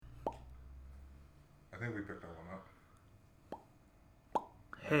think we picked that one up.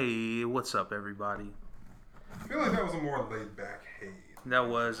 Hey, what's up, everybody? I feel like that was a more laid back hey. That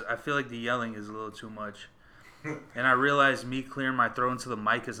was. I feel like the yelling is a little too much. And I realized me clearing my throat into the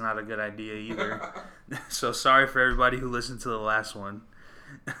mic is not a good idea either. So sorry for everybody who listened to the last one.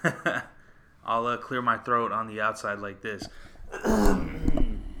 I'll clear my throat on the outside like this.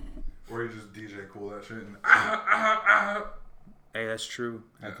 Or you just DJ cool that shit and Hey, that's true.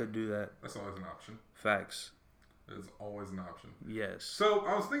 Yeah. I could do that. That's always an option. Facts. It's always an option. Yes. So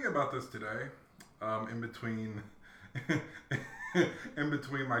I was thinking about this today, in between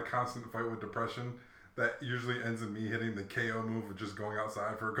my constant fight with depression that usually ends in me hitting the KO move of just going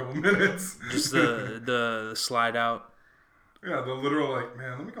outside for a couple minutes. Just the slide out. Yeah, the literal like,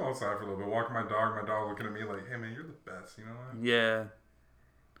 man, let me go outside for a little bit, walking my dog looking at me like, hey man, you're the best, you know what? Yeah.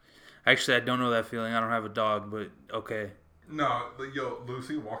 Actually, I don't know that feeling. I don't have a dog, but okay. No, like, yo,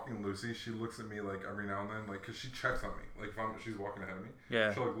 walking Lucy, she looks at me like every now and then, like, cause she checks on me. Like if she's walking ahead of me,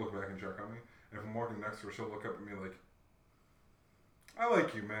 Yeah. she'll like look back and check on me. And if I'm walking next to her, she'll look up at me like, I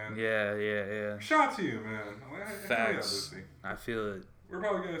like you, man. Yeah. Shout out to you, man. I'm like, Facts. hell yeah, Lucy. I feel it. We're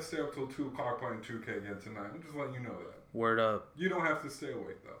probably gonna stay up till 2 o'clock playing 2K again tonight. I'm just letting you know that. Word up. You don't have to stay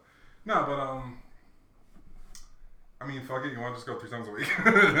awake though. No, but I mean, fuck it. You want to just go 3 times a week?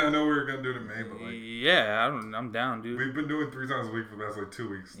 I know we were gonna do it in May, but like, Yeah, I'm down, dude. we've been doing 3 times a week for the past like 2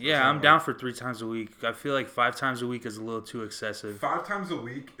 weeks. Yeah, I'm down for 3 times a week. I feel like 5 times a week is a little too excessive. 5 times a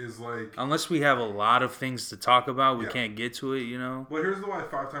week is like. Unless we have a lot of things to talk about, we Yeah. can't get to it, you know? Well, here's the why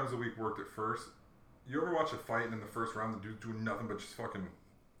 5 times a week worked at first. You ever watch a fight and in the first round the dude's doing nothing but just fucking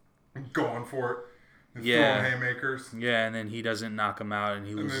going for it and Yeah. throwing haymakers? Yeah, and then he doesn't knock him out and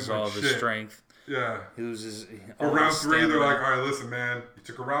he And loses then, like, all of his shit. strength. Yeah. He loses For all round his 3, they're stamina. like, all right, listen, man, you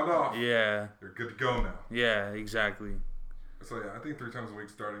took a round off. Yeah, You're good to go now. yeah, exactly. So yeah, I think 3 times a week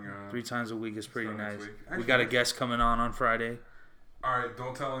starting. 3 times a week is pretty Start next nice. week. We Actually, got a next- guest coming on Friday. All right,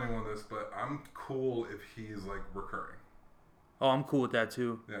 don't tell anyone this, but I'm cool if he's like recurring. Oh, I'm cool with that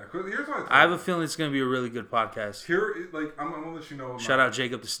too. Yeah, 'cause here's what I have a feeling it's going to be a really good podcast. I'm gonna let you know. Shout out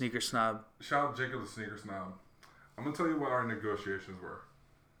Jacob the Sneaker Snob. Shout out Jacob the Sneaker Snob. I'm gonna tell you what our negotiations were.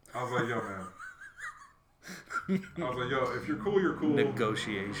 I was like, yo, man. I was like, yo, if you're cool, you're cool.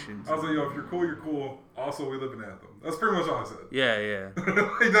 Negotiations. I was like, yo, if you're cool, you're cool. Also, we live in Anthem. That's pretty much all I said. Yeah.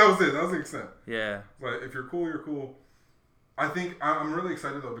 Like, that was it. That was the extent. Yeah. Like, if you're cool, you're cool. I think I'm really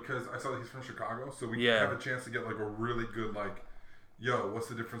excited though because I saw that he's from Chicago, so we Yeah. have a chance to get like a really good like, yo, what's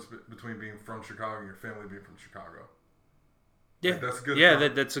the difference between being from Chicago and your family being from Chicago? Yeah. Like, that's a good. Yeah,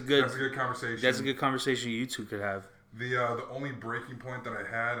 that's a good conversation. That's a good conversation you two could have. The only breaking point that I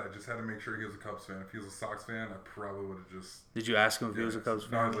just had to make sure he was a Cubs fan. If he was a Sox fan, I probably would have just. Did you ask him if he was a Cubs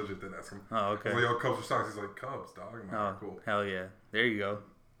No, I fan? legit did ask him. Oh, I okay. was like, yo, Cubs or Sox? He's like, Cubs, dog. I'm like, Oh, cool. hell yeah. There you go.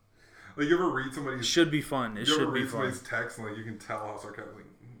 Like, you ever read It somebody's should be fun. It you ever should be read fun. somebody's text and like you can tell how sarcastic. Like,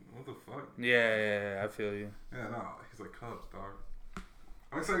 what the fuck? Yeah, I feel you. Yeah, no. He's like, Cubs, dog.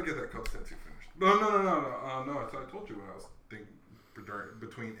 I'm excited to get that Cubs tattoo finished. No. I told you when I was thinking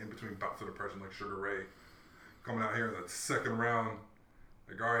in between bouts of depression, like Sugar Ray coming out here in that second round.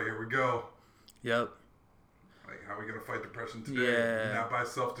 Like, all right, here we go. Yep. Like, how are we gonna fight depression today? Yeah. Not by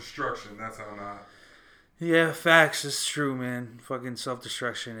self-destruction. That's how not. Yeah, facts. It's true, man. Fucking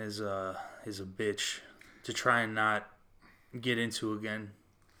self-destruction is a bitch to try and not get into again.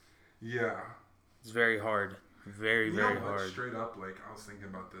 Yeah. It's very hard. Very Very hard. Straight up, like, I was thinking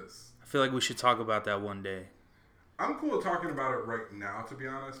about this. I feel like we should talk about that one day. I'm cool with talking about it right now, to be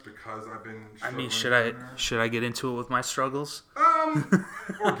honest, because I've been. I mean, struggling should I get into it with my struggles?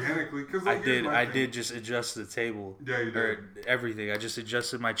 Organically, because like, I did just adjust the table. Yeah, you did. Or everything. I just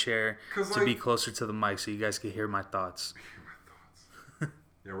adjusted my chair 'Cause, to like- be closer to the mic so you guys can hear my thoughts. Hear my thoughts.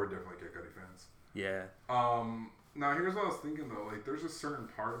 Yeah, we're definitely Kid Cudi fans. Yeah. Now here's what I was thinking though. Like, there's a certain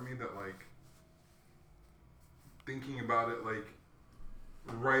part of me that like thinking about it. Like,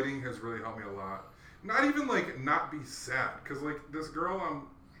 writing has really helped me a lot. Not even like not be sad, because like this girl,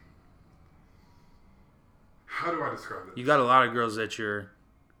 how do I describe it? You got a lot of girls that you're.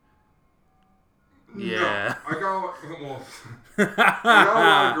 Yeah. No, I got a lot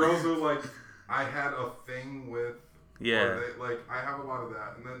of girls who like I had a thing with. Yeah. Or they, like, I have a lot of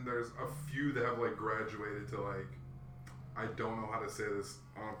that, and then there's a few that have like graduated to like, I don't know how to say this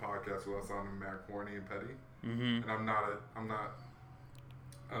on a podcast without sounding mad corny and petty. Mm-hmm. And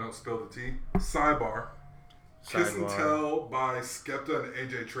I don't spill the tea. Sidebar. Kiss and Tell by Skepta and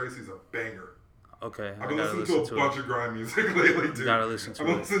AJ Tracy is a banger. Okay, I've been listening to a bunch of grime music lately, dude. You gotta listen to I've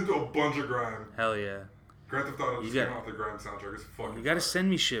been it. listening to a bunch of grime. Hell yeah. Grand Theft Auto just You came got- out the grime soundtrack. It's fucking You gotta fire. send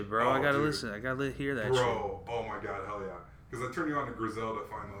me shit, bro. Oh, I gotta dude. listen. I gotta hear that shit. Bro, oh my god, hell yeah. Because I turned you on to Griselda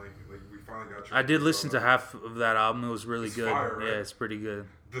finally. Like we finally got you. I did listen to half of that album. It was really It's good. fire, right? Yeah, it's pretty good.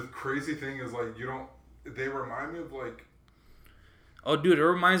 The crazy thing is like you don't. They remind me of like Oh, dude, it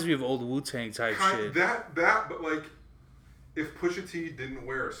reminds me of old Wu-Tang type shit. that, but like if Pusha T didn't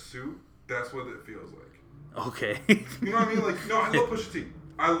wear a suit, that's what it feels like. Okay. You know what I mean? Like, no, I love Pusha T.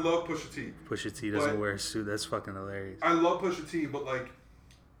 I love Pusha T. Pusha T doesn't wear a suit. That's fucking hilarious. I love Pusha T, but like,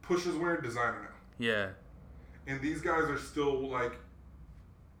 Pusha's wearing designer now. Yeah. And these guys are still like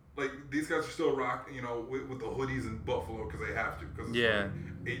these guys are still rock, you know, with the hoodies in Buffalo because they have to, because it's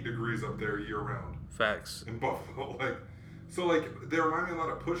like 8 degrees up there year round. Facts. In Buffalo, like, so like they remind me a lot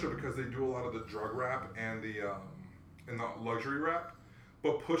of Pusha because they do a lot of the drug rap and the luxury rap,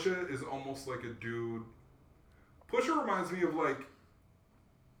 but Pusha is almost like a dude. Pusha reminds me of like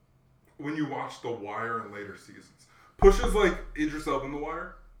when you watch The Wire in later seasons. Pusha's like Idris Elba in The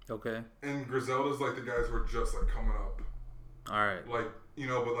Wire. Okay. And Griselda's like the guys who are just like coming up. All right. Like, you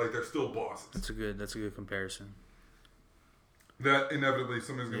know, but like they're still bosses. That's a good comparison. That inevitably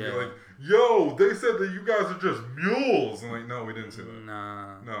somebody's gonna be like, "Yo, they said that you guys are just mules." I'm like, "No, we didn't say that.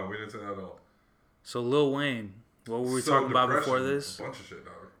 Nah. No, we didn't say that at all." So Lil Wayne, what were we talking about before this? A bunch of shit,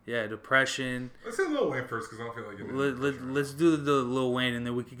 dog. Yeah, depression. Let's say Lil Wayne first because I don't feel like it. Let's do the Lil Wayne and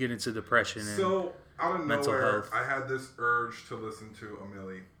then we could get into depression. So out of mental nowhere, health. I had this urge to listen to a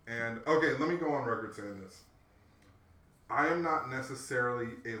Milli. And okay, let me go on record saying this. I am not necessarily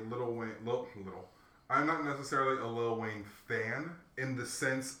a I'm not necessarily a Lil Wayne fan in the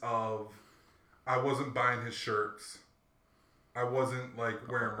sense of I wasn't buying his shirts. I wasn't like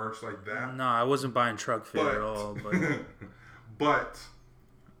wearing merch like that. No, I wasn't buying truck fit at all. But but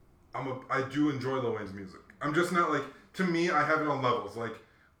I do enjoy Lil Wayne's music. I'm just not like, to me, I have it on levels. Like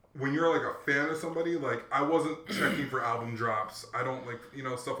when you're like a fan of somebody, like I wasn't checking for album drops. I don't like, you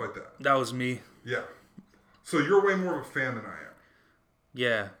know, stuff like that. That was me. Yeah. So you're way more of a fan than I am.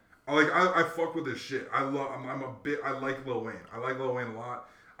 Yeah. Like I fuck with this shit. I like Lil Wayne. I like Lil Wayne a lot.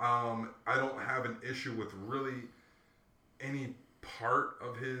 I don't have an issue with really any part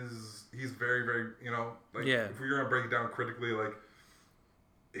of his. He's very, very, you know, like if we're gonna break it down critically, like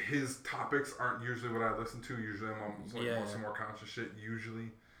his topics aren't usually what I listen to. Usually I'm on some more conscious shit.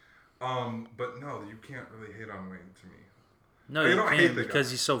 Usually, but no, you can't really hate on Wayne to me. No, you can't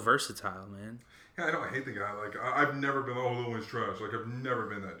because he's so versatile, man. Yeah, I don't hate the guy. Like I've never been Lil Wayne's trash. Like I've never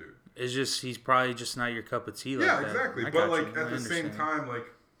been that dude. It's just he's probably just not your cup of tea. Like yeah, that. Exactly. But like at the same time, like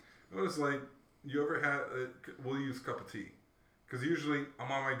notice like you ever had we'll use cup of tea because usually I'm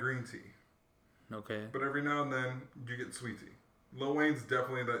on my green tea. Okay. But every now and then you get sweet tea. Lil Wayne's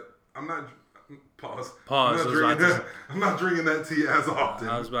definitely that. I'm not. Pause. I'm not drinking that tea as often.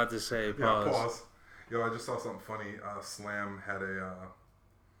 I was about to say pause. Yeah, pause. Yo, I just saw something funny. Slam had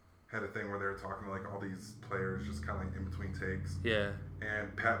a thing where they were talking to like all these players just kind of like in between takes. Yeah.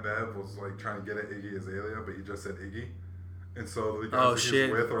 And Pat Bev was like trying to get at Iggy Azalea, but he just said Iggy. And so the that guys he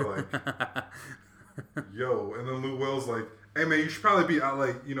was with are like, yo. And then Lou Will's like, hey man, you should probably be out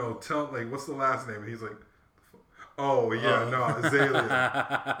like, you know, tell like what's the last name? And he's like, oh yeah, no,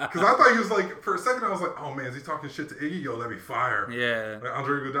 Azalea. Because I thought he was like, for a second I was like, oh man, is he talking shit to Iggy? Yo, that'd be fire. Yeah. Like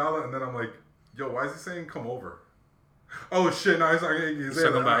Andre Iguodala, and then I'm like, yo, why is he saying come over? Oh shit, no, he's talking Iggy Azalea. He's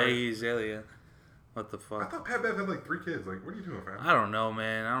talking about Iggy Azalea. What the fuck? I thought Pat Bev had like 3 kids. Like, what are you doing, fam? I don't know,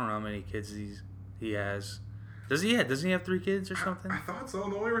 man. I don't know how many kids he has. Doesn't he have 3 kids or something? I thought so.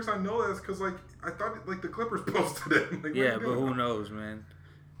 The only reason I know that is because like I thought like the Clippers posted it. Like, yeah, but who knows, man?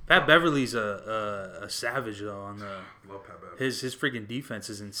 Pat Beverly's a savage though. On the love Pat Bev. His freaking defense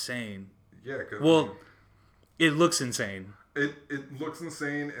is insane. Yeah, well, it looks insane. It looks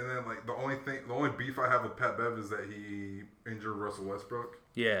insane, and then like the only beef I have with Pat Bev is that he injured Russell Westbrook.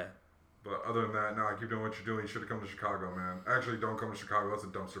 Yeah. But other than that, no, keep doing what you're doing. You should have come to Chicago, man. Actually, don't come to Chicago. That's a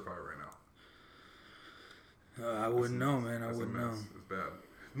dumpster fire right now. I wouldn't know, man. I wouldn't know. It's bad.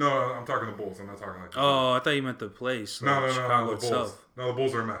 No, I'm talking the Bulls. I'm not talking like. Oh, I thought you meant the place. Like no, Chicago the itself. Bulls. No, the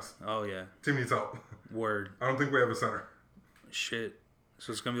Bulls are a mess. Oh yeah. Team needs help. Word. I don't think we have a center. Shit.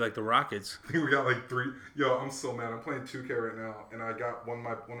 So it's gonna be like the Rockets. I think we got like 3. Yo, I'm so mad. I'm playing 2K right now, and I got one of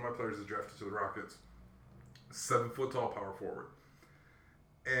my players is drafted to the Rockets. 7 foot tall power forward.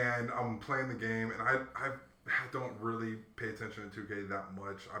 And I'm playing the game, and I don't really pay attention to 2K that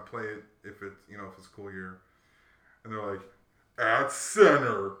much. I play it if it's cool year. And they're like, at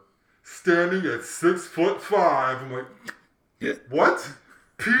center, standing at 6'5". I'm like, what?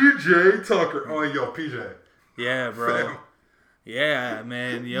 PJ Tucker. Oh, yo, PJ. Yeah, bro. Fam. Yeah,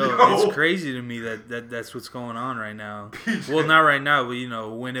 man. Yo, it's crazy to me that's what's going on right now. PJ. Well, not right now, but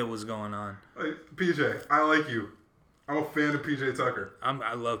when it was going on. Like, PJ, I like you. I'm a fan of PJ Tucker.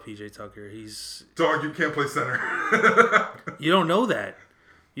 I love PJ Tucker. He's Dog, you can't play center. You don't know that.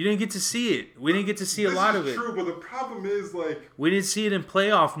 You didn't get to see it. We didn't get to see a lot of it. True, but the problem is like we didn't see it in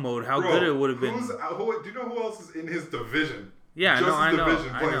playoff mode. How good it would have been. Do you know who else is in his division? Yeah, I know.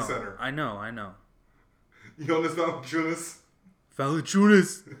 Division playing center. I know. Jonas Valanciunas.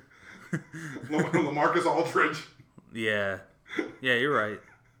 Valanciunas. LaMarcus Aldridge. Yeah, you're right.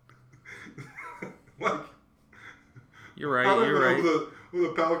 Like, you're right. I don't even know who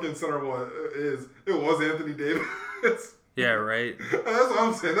the Pelican center is. It was Anthony Davis. Yeah, right. That's what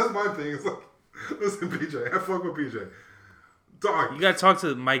I'm saying. That's my thing. It's like, listen, PJ, I fuck with PJ. Dog. You got to talk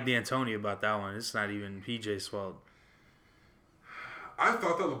to Mike D'Antoni about that one. It's not even PJ's fault. I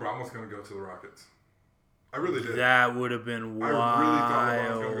thought that LeBron was going to go to the Rockets. I really did. That would have been wild. I really thought LeBron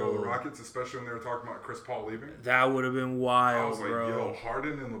was going to go to the Rockets, especially when they were talking about Chris Paul leaving. That would have been wild, I was like, bro. yo,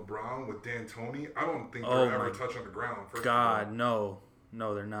 Harden and LeBron with D'Antoni, I don't think they're ever touching the ground. God, no.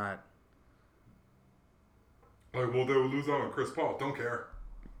 No, they're not. Like, well, they would lose out on Chris Paul. Don't care.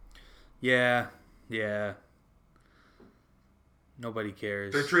 Yeah. Nobody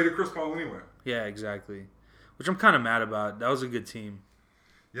cares. They traded Chris Paul anyway. Yeah, exactly. Which I'm kind of mad about. That was a good team.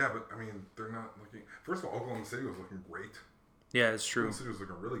 Yeah, but, I mean, they're not looking... First of all, Oklahoma City was looking great. Yeah, it's true. Oklahoma City was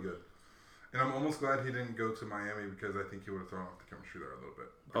looking really good. And I'm almost glad he didn't go to Miami because I think he would have thrown off the chemistry there a little bit.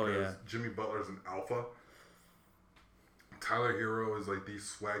 Because Jimmy Butler's an alpha. Tyler Hero is like the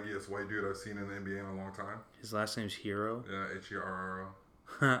swaggiest white dude I've seen in the NBA in a long time. His last name's Hero? Yeah, H-E-R-R-O.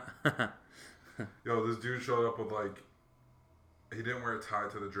 Yo, this dude showed up with like... He didn't wear a tie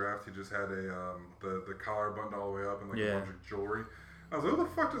to the draft. He just had the collar buttoned all the way up and like a bunch of jewelry. I was like, who the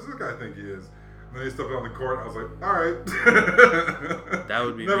fuck does this guy think he is? And then he stepped on the court. I was like, all right. That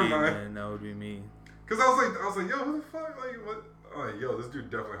would be Never me, mind. man. That would be me. Because I was like, yo, who the fuck? Like, what? I'm like, yo, this dude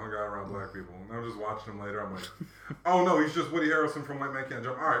definitely hung out around black people. And I'm just watching him later. I'm like, oh no, he's just Woody Harrelson from White Man Can't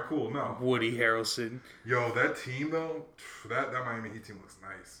Jump. All right, cool. No. Woody Harrelson. Yo, that team though, that Miami Heat team looks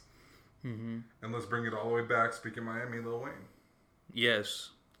nice. Mm-hmm. And let's bring it all the way back. Speaking of Miami, Lil Wayne.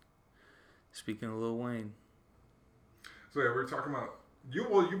 Yes. Speaking of Lil Wayne. So yeah, we were talking about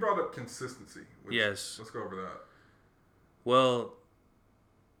you brought up consistency. Yes. Let's go over that. Well,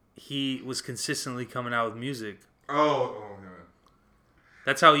 he was consistently coming out with music. Oh yeah.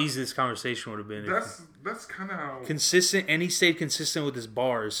 That's how easy this conversation would have been. That's kind of how consistent, and he stayed consistent with his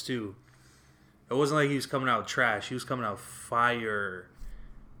bars too. It wasn't like he was coming out trash. He was coming out fire.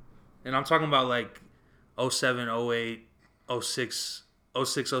 And I'm talking about like 07, 08, 06,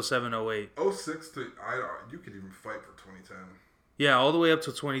 07, 08. 06 to you could even fight for 2010. Yeah, all the way up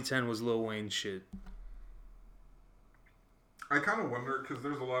to 2010 was Lil Wayne shit. I kind of wonder because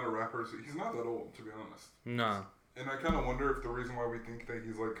there's a lot of rappers. He's not that old, to be honest. No. And I kind of wonder if the reason why we think that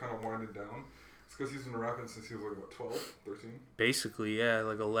he's like kind of winding down is because he's been rapping since he was like what 12, 13. Basically, yeah,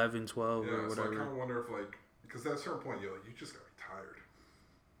 like 11, 12 yeah, or whatever. So I kind of wonder if like because at a certain point, you just gotta be tired.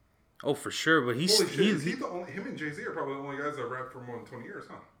 Oh, for sure, but he's the only him and Jay-Z are probably the only guys that rap for more than 20 years,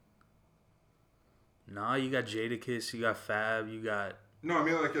 huh? Nah, you got Jadakiss, you got Fab, you got... No, I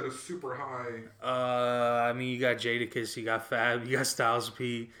mean like at a super high... I mean you got Jadakiss, you got Fab, you got Styles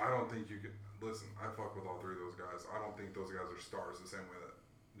P. I don't think you can... Listen, I fuck with all three of those guys. I don't think those guys are stars the same way that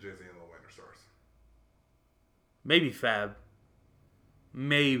Jay-Z and Lil Wayne are stars. Maybe Fab.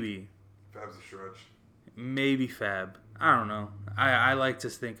 Maybe. Fab's a stretch. Maybe Fab. I don't know. I like to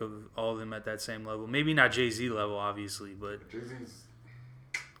think of all of them at that same level. Maybe not Jay-Z level, obviously, but... Jay-Z's...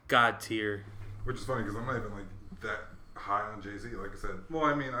 God tier. Which is funny because I'm not even like that high on Jay-Z. Like I said, well,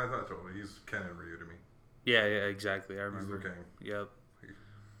 I mean, I thought he's Ken and Ryu to me. Yeah, exactly. I remember. He's their king. Yep.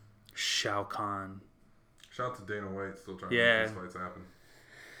 Shao Kahn. Shout out to Dana White, still trying to make these fights happen.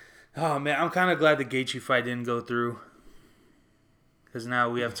 Oh man, I'm kind of glad the Gaethje fight didn't go through. Because now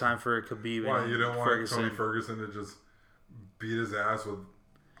we have time for Khabib. Why you don't want Ferguson. Tony Ferguson to just beat his ass with?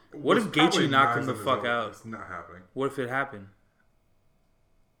 What if Gaethje knocked him the fuck out? It's not happening. What if it happened?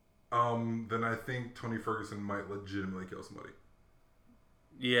 Then I think Tony Ferguson might legitimately kill somebody.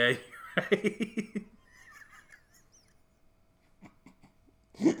 Yeah, you're right.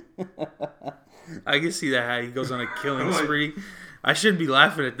 I can see that how he goes on a killing spree. I shouldn't be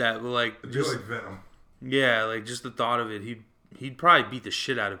laughing at that, but like just like Venom. Yeah, like just the thought of it, he'd probably beat the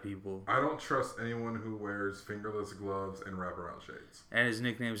shit out of people. I don't trust anyone who wears fingerless gloves and wraparound shades. And his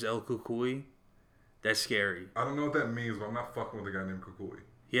nickname's El Kukui. That's scary. I don't know what that means, but I'm not fucking with a guy named Kukui.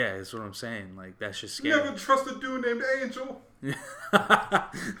 Yeah, that's what I'm saying. Like that's just scary. Never trust a dude named Angel. Never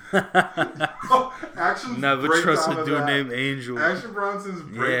trust a dude named Angel. Action Bronson's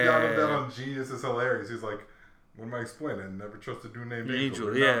breakdown of that on Genius is hilarious. He's like, "What am I explaining? Never trust a dude named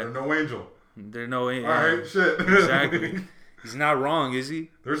Angel. Yeah, no Angel." There's no way. All right, shit. Exactly. He's not wrong, is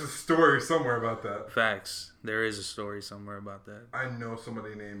he? There's a story somewhere about that. Facts. There is a story somewhere about that. I know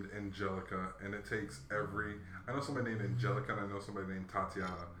somebody named Angelica, and it takes I know somebody named Angelica, and I know somebody named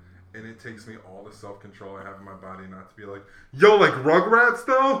Tatiana, and it takes me all the self-control I have in my body not to be like, yo, like Rugrats,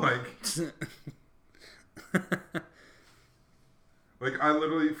 though? Like, I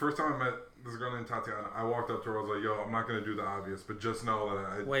literally, first time I met this girl named Tatiana, I walked up to her, I was like, yo, I'm not going to do the obvious, but just know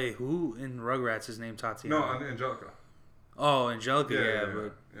that Wait, who in Rugrats is named Tatiana? No, Angelica. Oh, Angelica, Yeah,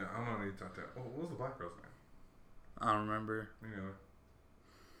 but... Yeah, I don't know any Tatiana. Oh, what was the black girl's name? I don't remember. Me neither.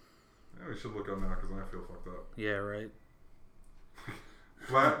 Yeah, we should look up now, because then I feel fucked up. Yeah, right.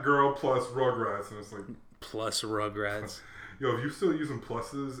 Black girl plus Rugrats, and it's like... Plus Rugrats. Yo, if you're still using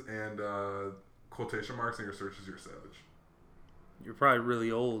pluses and quotation marks in your searches, you're savage. You're probably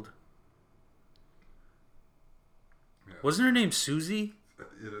really old. Yeah. Wasn't her name Susie?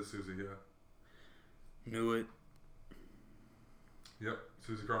 It is Susie, yeah. Knew it. Yep,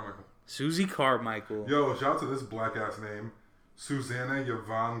 Susie Carmichael. Susie Carmichael. Yo, shout out to this black ass name, Susanna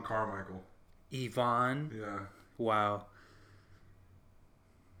Yvonne Carmichael. Yvonne? Yeah. Wow.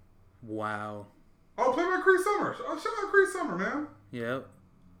 Wow. Oh, played by Cree Summer. Oh, shout out Cree Summer, man. Yep.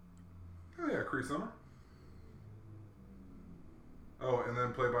 Hell yeah, Cree Summer. Oh, and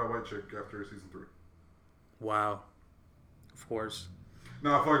then played by a white chick after season 3. Wow. Of course.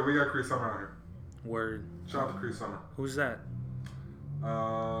 Nah, fuck it, we got Cree Summer out here. Word. Shout out to Cree Summer. Who's that?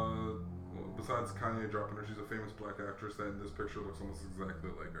 Well, besides Kanye dropping her, she's a famous black actress that in this picture looks almost exactly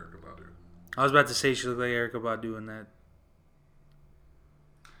like Erykah Badu. I was about to say she looked like Erykah Badu in that.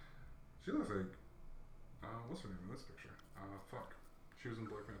 She looks like, what's her name in this picture? Fuck. She was in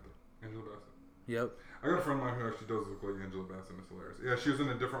Black Panther. Angela Bassett. Yep. I got a friend of mine who actually does look like Angela Bassett, and it's hilarious. Yeah, she was in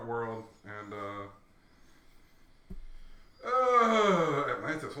A Different World, and,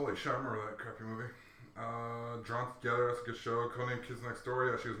 Atlantis, holy shit, I remember that crappy movie. Drawn Together, that's a good show. Codename Kids Next Door,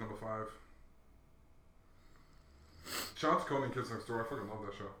 yeah, she was number 5. Shout out to Codename Kids Next Door, I fucking love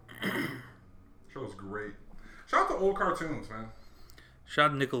that show. Show was great. Shout out to old cartoons, man.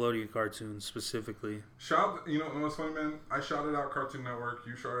 Shout out Nickelodeon cartoons specifically. You know what's funny, man? I shouted out Cartoon Network,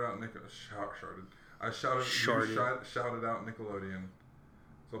 you shouted out shouted out Nickelodeon.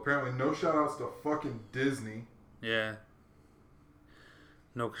 So apparently no shout outs to fucking Disney. Yeah.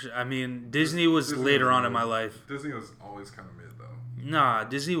 No, I mean, Disney was later on in my life. Disney was always kind of mid, though. Nah,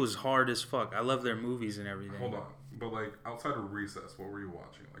 Disney was hard as fuck. I love their movies and everything. Hold on. But, like, outside of Recess, what were you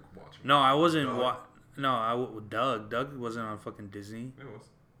watching? Like, watching? No, I wasn't. Doug. Doug wasn't on fucking Disney. It was.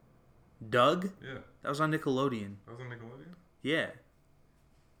 Doug? Yeah. That was on Nickelodeon. That was on Nickelodeon? Yeah.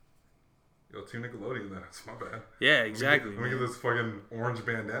 Yo, Team Nickelodeon, then. That's my bad. Yeah, exactly. Let me get this fucking orange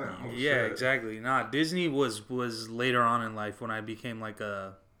bandana. Oh, yeah, shit. exactly. Nah, Disney was later on in life when I became like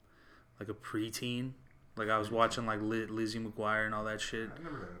a preteen. Like I was watching like Lizzie McGuire and all that shit.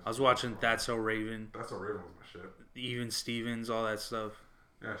 I was watching That's So Raven. That's So Raven was my shit. Even Stevens, all that stuff.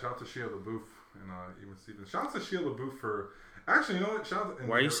 Yeah, shout out to Shia LaBeouf and Even Stevens. Shout out to Shia LaBeouf for... Actually, you know what?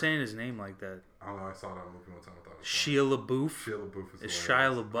 Why are you saying his name like that? I don't know. I saw that movie one time. I thought it was Shia LaBeouf? Shia LaBeouf is It's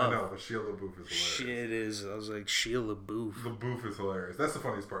hilarious. Shia LaBeouf. I know, but Shia LaBeouf is hilarious. Shit, it is. I was like, Shia LaBeouf. LaBeouf is hilarious. That's the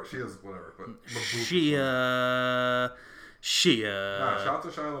funniest part. She is whatever, but LaBeouf Shia. Nah, shout out to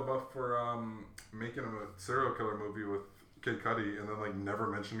Shia LaBeouf for making a serial killer movie with Kid Cudi and then like never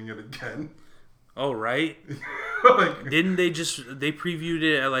mentioning it again. Oh, right? Like, didn't they previewed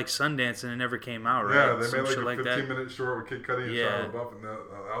it at like Sundance and it never came out, right? Yeah, they Some made shit like a 15-minute short with Kid Cudi and Shia LaBeouf, and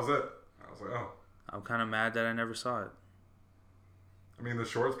that was it. I was like, oh. I'm kind of mad that I never saw it. I mean, the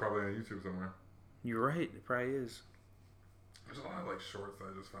short's probably on YouTube somewhere. You're right. It probably is. There's a lot of like shorts that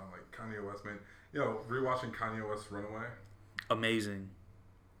I just found. Like Kanye West made. Rewatching Kanye West's Runaway. Amazing.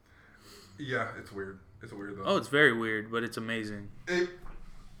 Yeah, it's weird. It's weird though. Oh, it's very weird, but it's amazing.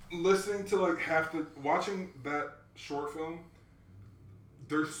 Listening to like watching that short film,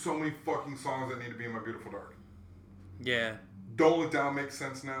 there's so many fucking songs that need to be in My Beautiful Dark. Yeah. Don't Look Down makes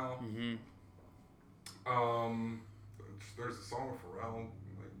sense now. Mm-hmm. There's a song with Pharrell.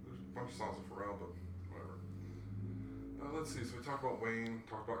 Like, there's a bunch of songs with Pharrell, but whatever. Let's see. So we talked about Wayne,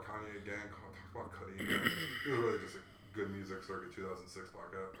 talked about Kanye again, talked about Cudi again. It was really just a good music circuit 2006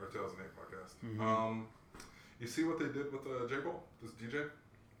 podcast or 2008 podcast. Mm-hmm. You see what they did with J. Cole, this DJ?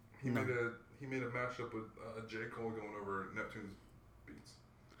 He made a mashup with J. Cole going over Neptune's beats.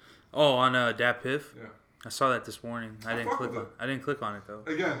 Oh, on Dat Piff? Yeah. I saw that this morning. I didn't click on it though.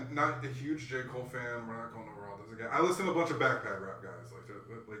 Again, not a huge J. Cole fan. We're not going over all this again. I listen to a bunch of backpack rap guys.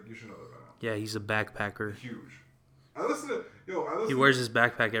 Like you should know that by now. Yeah, he's a backpacker. Huge. I listen to He wears his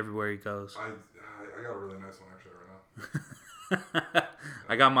backpack everywhere he goes. I got a really nice one actually right now.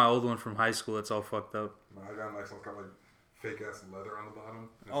 I got my old one from high school. It's all fucked up. No, I got a nice one. It's got like fake ass leather on the bottom. And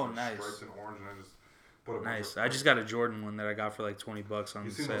it's Oh, like nice. Striped in orange, and I just put a Nice. I just got a Jordan one that I got for like $20 on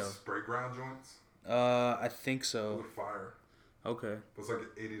You seen sale. those spray ground joints? I think Those so. are fire. Okay. It's like an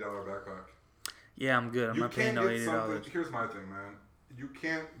 $80 backpack. Yeah, I'm good. I'm not paying no $80. Here's my thing, man. You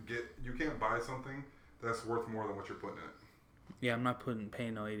can't buy something that's worth more than what you're putting in it. Yeah, I'm not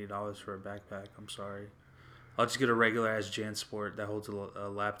paying no $80 for a backpack. I'm sorry. I'll just get a regular ass JanSport that holds a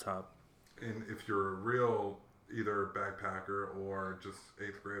laptop. And if you're a real either backpacker or just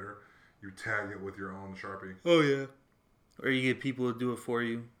 8th grader, you tag it with your own Sharpie. Oh yeah. Or you get people to do it for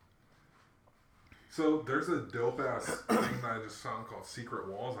you. So there's a dope ass thing that I just found called Secret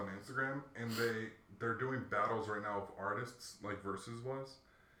Walls on Instagram, and they're doing battles right now of artists like Versus was,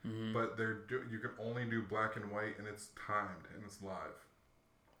 but you can only do black and white, and it's timed and it's live.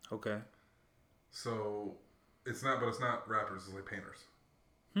 Okay. So it's not rappers, it's like painters.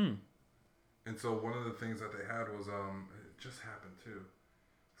 And so one of the things that they had was it just happened too.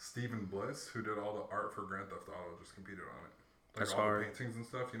 Stephen Bliss, who did all the art for Grand Theft Auto, just competed on it. Like That's all hard. the paintings and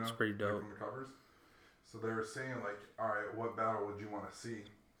stuff, you know. That's pretty dope. Like from the covers. So they were saying like, all right, what battle would you want to see?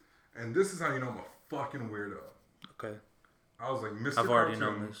 And this is how you know I'm a fucking weirdo. Okay. I was like, Mr. I've already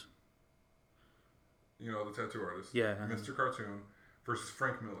Cartoon, known this. You know, the tattoo artist. Yeah. Mr. Cartoon versus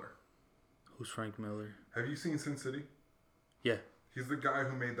Frank Miller. Who's Frank Miller? Have you seen Sin City? Yeah. He's the guy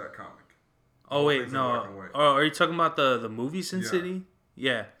who made that comic. Oh wait, no. Oh, are you talking about the movie Sin City?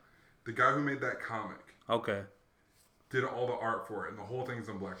 Yeah. The guy who made that comic. Okay. Did all the art for it, and the whole thing's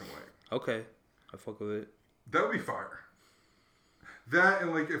in black and white. Okay. I fuck with it. That would be fire. That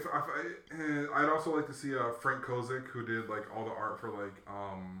and like I'd also like to see Frank Kozik, who did like all the art for like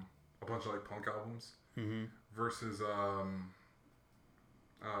a bunch of like punk albums, versus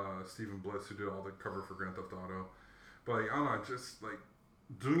Stephen Bliss, who did all the cover for Grand Theft Auto. But like I don't know, just like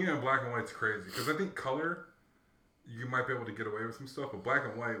doing it in black and white's crazy because I think color you might be able to get away with some stuff, but black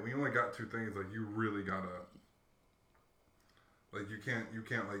and white, when you only got two things, like you really gotta. Like you can't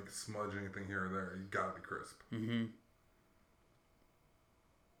like smudge anything here or there. You gotta be crisp. You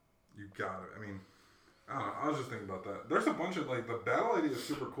gotta. I mean, I don't know. I was just thinking about that. There's a bunch of like the battle idea is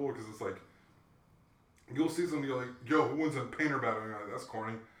super cool because it's like you'll see something you're like, yo, who wins a painter battle? And you're like, that's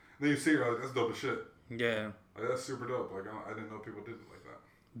corny. And then you see it, you're like, that's dope as shit. Yeah. Like that's super dope. Like I didn't know people did it like that.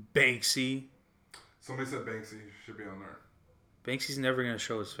 Banksy. Somebody said Banksy should be on there. Banksy's never gonna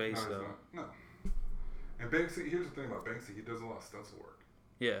show his face though. No. And Banksy, here's the thing about Banksy, he does a lot of stencil work.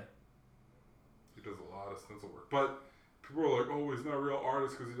 Yeah. He does a lot of stencil work. But people are like, oh, he's not a real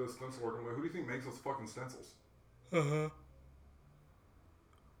artist because he does stencil work. I'm like, who do you think makes those fucking stencils? Like,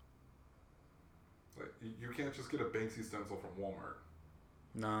 you can't just get a Banksy stencil from Walmart.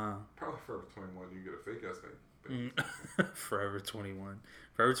 Nah. Probably Forever 21, you get a fake ass Banksy. Forever 21.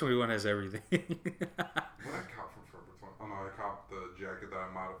 Forever 21 has everything. What I cop from Forever 21? Oh no, I copped the jacket that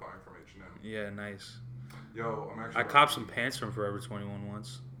I'm modifying from H&M. Yeah, nice. Yo, I'm actually... I copped some pants from Forever 21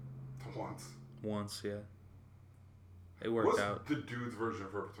 once. Once, yeah. It worked out. What's the dude's version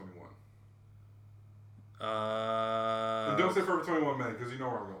of Forever 21? And don't say Forever 21 men, because you know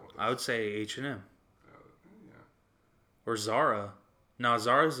where I'm going with this. I would say H&M. Yeah. Or Zara. No,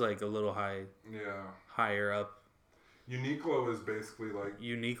 Zara's like a little higher up. Uniqlo is basically like...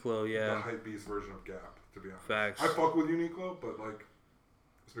 Uniqlo, yeah. The hype beast version of Gap, to be honest. Facts. I fuck with Uniqlo, but like,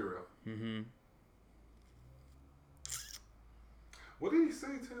 let's be real. What did he say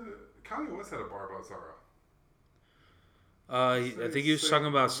to... Kanye West had a bar about Zara. I think he was talking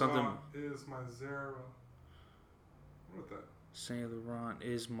about something... Is my Zara... What was that? Saint Laurent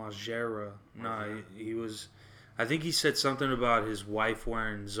is Majera. Nah, he was... I think he said something about his wife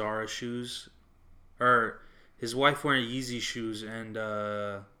wearing Zara shoes. Or his wife wearing Yeezy shoes and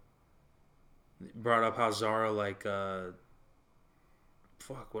brought up how Zara like... fuck,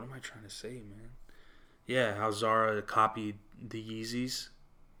 what am I trying to say, man? Yeah, how Zara copied the Yeezys.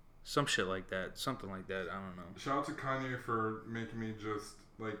 Some shit like that. Something like that. I don't know. Shout out to Kanye for making me just,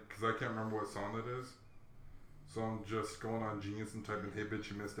 like, because I can't remember what song that is. So I'm just going on Genius and typing, hey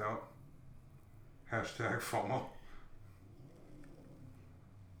bitch, you missed out. Hashtag FOMO.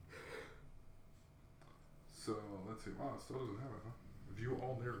 So, let's see. Wow, it still doesn't have it, huh? View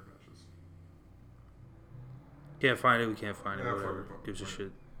all narrative matches. Can't find it, we can't find it. Yeah, Whatever. fuck it. Gives a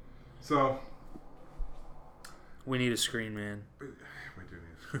shit. So... We need a screen, man. We do need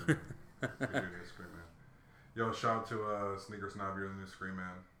a screen. We do need a screen, man. Yo, shout out to Sneaker Snob, you're the new screen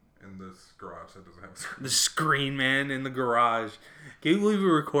man in this garage that doesn't have a screen. The screen man in the garage. Can you believe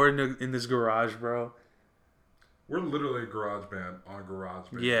we're recording in this garage, bro? We're literally a garage band on garage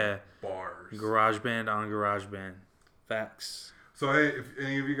band. Yeah. Bars. Garage band on garage band. Facts. So hey, if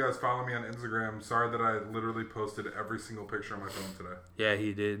any of you guys follow me on Instagram, sorry that I literally posted every single picture on my phone today. Yeah,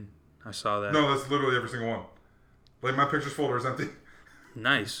 he did. I saw that. No, that's literally every single one. Like my pictures folder is empty.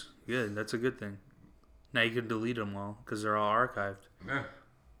 Nice. Good. That's a good thing. Now you can delete them all because they're all archived. Yeah.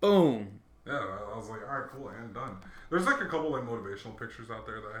 Boom. Yeah, I was like, all right, cool, and done. There's like a couple like motivational pictures out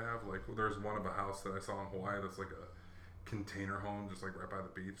there that I have. Like there's one of a house that I saw in Hawaii that's like a container home just like right by the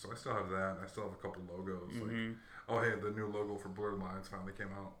beach. So I still have that, and I still have a couple logos. Like, oh hey, the new logo for Blurred Lines finally came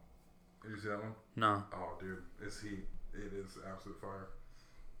out. Did you see that one? No. Oh dude, it's heat. It is absolute fire.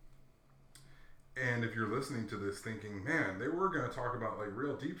 And if you're listening to this thinking, man, they were gonna talk about like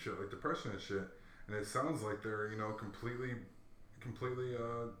real deep shit, like depression and shit, and it sounds like they're, you know, completely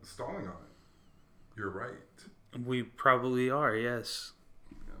stalling on it. You're right. We probably are, yes.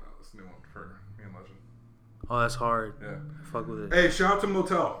 Yeah, no, this new one for me and Legend. Oh, that's hard. Yeah. Fuck with it. Hey, shout out to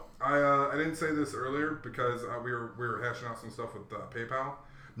Motel. I didn't say this earlier because we were hashing out some stuff with PayPal.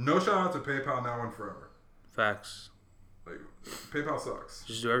 No shout out to PayPal now and forever. Facts. Like PayPal sucks.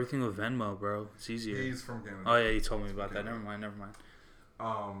 Just do everything with Venmo, bro. It's easier. He's from Canada. Oh yeah, you told me about that. Never mind. So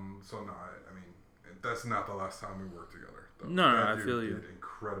no, I mean, that's not the last time we worked together. Though. No, that I feel you. Did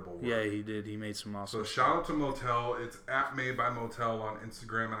incredible work. Yeah, he did. He made some awesome. So shout out to Motel. It's at Made by Motel on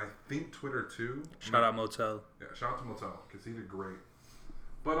Instagram and I think Twitter too. Shout out Motel. Yeah, shout out to Motel because he did great.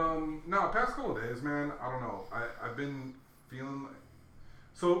 But no, past couple of days, man, I don't know. I've been feeling like.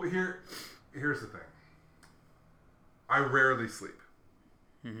 So here's the thing. I rarely sleep.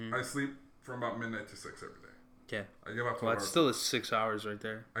 Mm-hmm. I sleep from about midnight to 6 every day. Yeah. I get about 12 Well, hours. it's still 6 hours right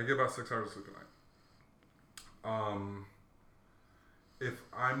there. I get about 6 hours of sleep a night. If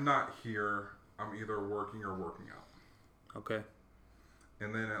I'm not here, I'm either working or working out. Okay.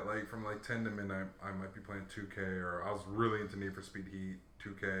 And then at like from like 10 to midnight, I might be playing 2K, or I was really into Need for Speed Heat,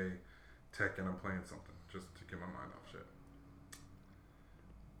 2K, Tekken. I'm playing something just to get my mind off shit.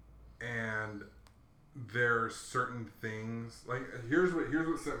 And there's certain things like here's what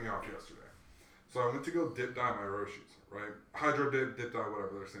set me off yesterday. So I went to go dip dye my Roshis, right? Hydro dip dye, whatever,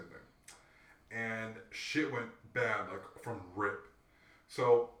 they're the same thing. And shit went bad, like from rip.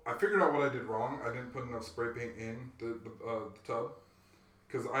 So I figured out what I did wrong. I didn't put enough spray paint in the tub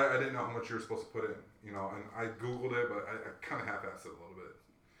because I didn't know how much you were supposed to put in, you know. And I Googled it, but I kind of half-assed it a little bit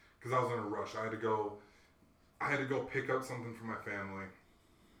because I was in a rush. I had to go pick up something for my family,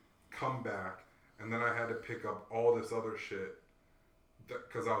 come back, and then I had to pick up all this other shit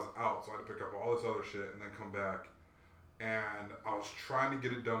because I was out. So I had to pick up all this other shit and then come back. And I was trying to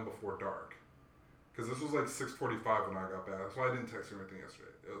get it done before dark. Because this was like 6:45 when I got back. That's why I didn't text you anything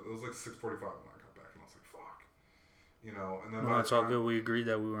yesterday. It was like 6:45 when I got back. And I was like, fuck. You know, and then... Well, that's all good. We agreed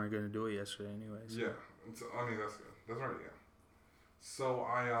that we weren't going to do it yesterday anyways. Yeah. I mean, that's good. That's right, yeah. So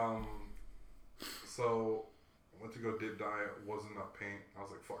I went to go dip dye. It wasn't enough paint. I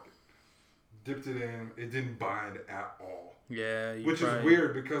was like, fuck it. Dipped it in. It didn't bind at all. Yeah. Which is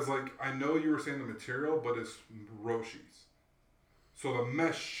weird because, like, I know you were saying the material, but it's Roshis. So the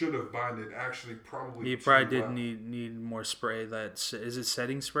mesh should have binded actually probably. You probably did need more spray. Is it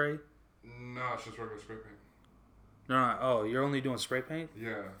setting spray? No, it's just regular spray paint. No. Oh, you're only doing spray paint?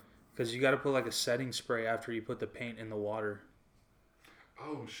 Yeah. Because you got to put like a setting spray after you put the paint in the water.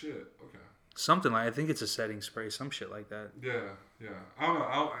 Oh shit. Okay. Something like, I think it's a setting spray, some shit like that. Yeah. I don't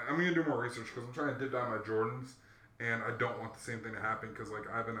know. I'm gonna do more research because I'm trying to dip down my Jordans, and I don't want the same thing to happen because like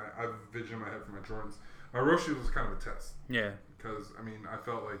I have a vision in my head for my Jordans. My Roshi was kind of a test. Yeah. Because I mean, I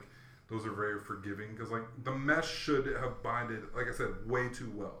felt like those are very forgiving because like the mesh should have binded, like I said, way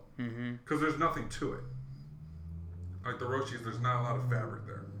too well. Because there's nothing to it. Like the Roshis, there's not a lot of fabric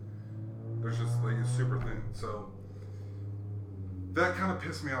there. There's just like it's super thin. So that kind of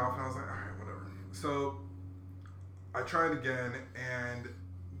pissed me off, and I was like, all right, whatever. So I tried again, and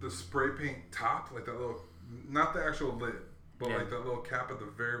the spray paint top, like that little, not the actual lid, but like that little cap at the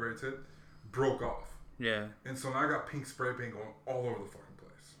very, very tip, broke off. Yeah. And so now I got pink spray paint going all over the fucking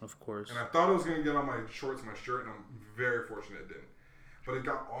place. Of course. And I thought it was going to get on my shorts and my shirt, and I'm very fortunate it didn't. But it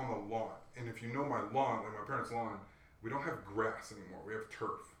got on the lawn. And if you know my lawn, like my parents' lawn, we don't have grass anymore. We have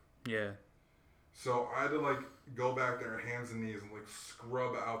turf. Yeah. So I had to like go back there hands and knees and like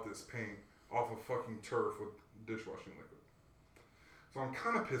scrub out this paint off of fucking turf with dishwashing liquid. So I'm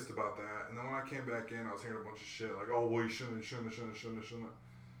kind of pissed about that. And then when I came back in, I was hearing a bunch of shit like, oh, well, you shouldn't. And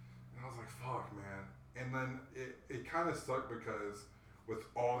I was like, fuck, man. And then it kind of sucked because with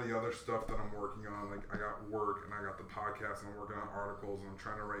all the other stuff that I'm working on, like I got work and I got the podcast and I'm working on articles and I'm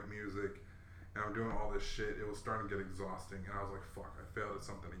trying to write music and I'm doing all this shit, it was starting to get exhausting and I was like, fuck, I failed at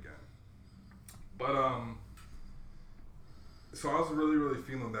something again. But So I was really, really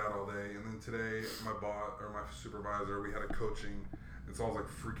feeling that all day, and then today my boss or my supervisor, we had a coaching, and so I was like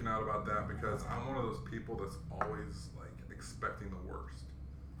freaking out about that because I'm one of those people that's always like expecting the worst.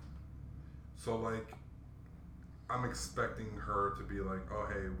 So like I'm expecting her to be like, oh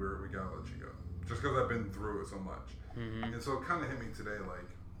hey, we gotta let you go, just because I've been through it so much, and so it kind of hit me today. Like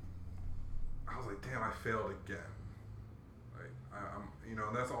I was like, damn, I failed again. Like I'm,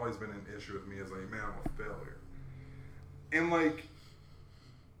 and that's always been an issue with me is like, man, I'm a failure. And like,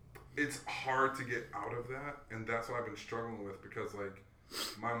 it's hard to get out of that, and that's what I've been struggling with because like,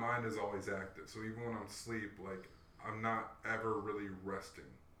 my mind is always active. So even when I'm asleep, like, I'm not ever really resting,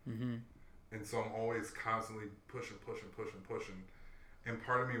 and so I'm always constantly pushing. And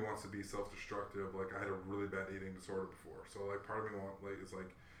part of me wants to be self-destructive. Like I had a really bad eating disorder before, so like part of me is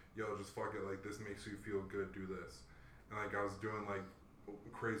like, yo, just fuck it. Like this makes you feel good. Do this, and like I was doing like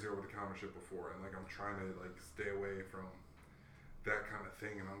crazy over the counter shit before, and like I'm trying to like stay away from that kind of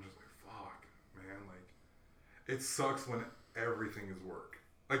thing, and I'm just like, fuck, man, like it sucks when everything is work.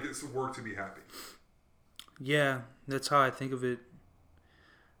 Like it's work to be happy. Yeah, that's how I think of it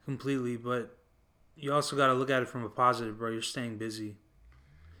completely, but you also got to look at it from a positive, bro. You're staying busy.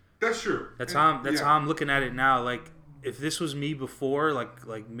 That's true. That's how I'm looking at it now. Like if this was me before,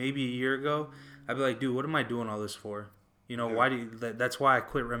 like maybe a year ago, I'd be like, dude, what am I doing all this for? Why do that's why I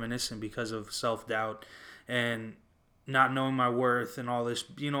quit reminiscing because of self-doubt and not knowing my worth and all this,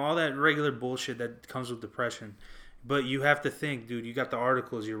 all that regular bullshit that comes with depression. But you have to think, dude, you got the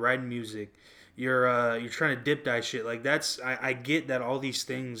articles, you're writing music, you're trying to dip dye shit. Like I get that all these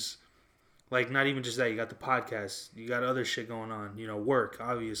things, like not even just that, you got the podcast, you got other shit going on, work,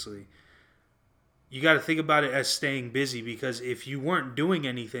 obviously. You got to think about it as staying busy because if you weren't doing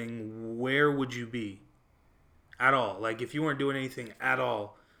anything, where would you be? At all. Like if you weren't doing anything at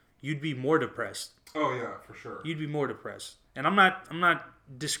all, you'd be more depressed. Oh yeah, for sure. You'd be more depressed. And I'm not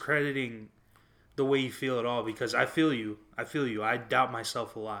discrediting the way you feel at all because I feel you. I doubt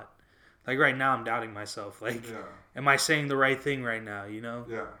myself a lot. Like right now I'm doubting myself. Like am I saying the right thing right now,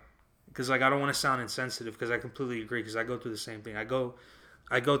 Yeah. Because like I don't want to sound insensitive because I completely agree because I go through the same thing. I go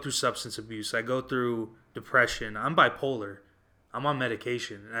through substance abuse. I go through depression. I'm bipolar. I'm on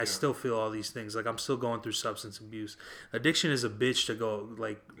medication and I still feel all these things. Like I'm still going through substance abuse. Addiction is a bitch to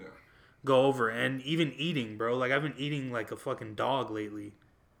go over. And even eating, bro. Like I've been eating like a fucking dog lately.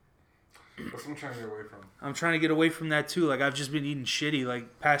 That's what I'm trying to get away from. I'm trying to get away from that too. Like I've just been eating shitty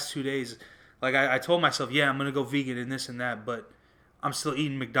like past 2 days. Like I told myself, yeah, I'm gonna go vegan and this and that, but I'm still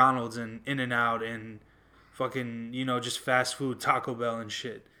eating McDonald's and In-N-Out and fucking, just fast food, Taco Bell and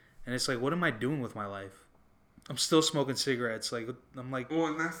shit. And it's like, what am I doing with my life? I'm still smoking cigarettes. Like I'm like. Well,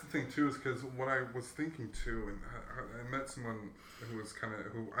 and that's the thing too, is because what I was thinking too, and I met someone who was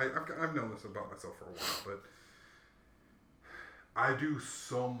I've known this about myself for a while, but I do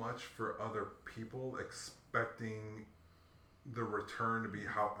so much for other people, expecting the return to be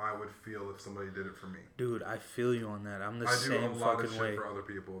how I would feel if somebody did it for me. Dude, I feel you on that. I'm the same fucking way. I do a lot of shit for other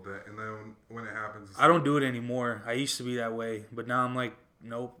people, and then when it happens, I don't do it anymore. I used to be that way, but now I'm like,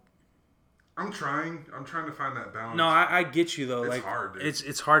 nope. I'm trying to find that balance. No, I get you though. It's hard, dude.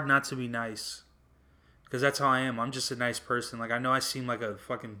 It's hard not to be nice, because that's how I am. I'm just a nice person. Like I know I seem like a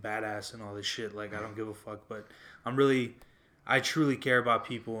fucking badass and all this shit. Like I don't give a fuck, but I truly care about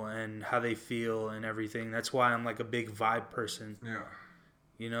people and how they feel and everything. That's why I'm like a big vibe person.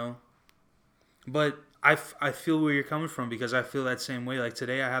 Yeah. But I feel where you're coming from because I feel that same way. Like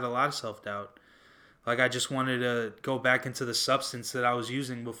today I had a lot of self-doubt. Like I just wanted to go back into the substance that I was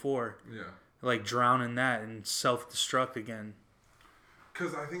using before. Yeah. Like drown in that and self-destruct again.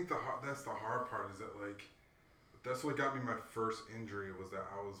 Because I think that's the hard part is that like that's what got me my first injury was that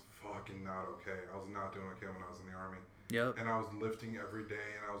I was fucking not okay. I was not doing okay when I was in the Army. Yep. And I was lifting every day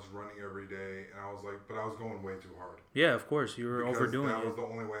and I was running every day and I was like, but I was going way too hard. Yeah, of course. You were overdoing it. That was the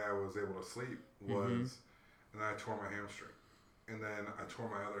only way I was able to sleep was, and then I tore my hamstring. And then I tore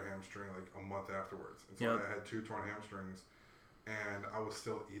my other hamstring like a month afterwards. And so I had 2 torn hamstrings and I was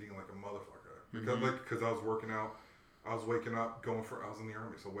still eating like a motherfucker. Because I was working out. I was waking up, I was in the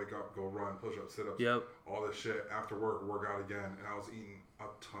Army, so wake up, go run, push up, sit ups, all this shit. After work out again, and I was eating a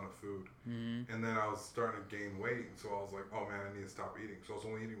ton of food. And then I was starting to gain weight, and so I was like, oh man, I need to stop eating. So I was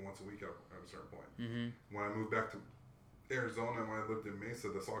only eating once a week at a certain point. When I moved back to Arizona, when I lived in Mesa,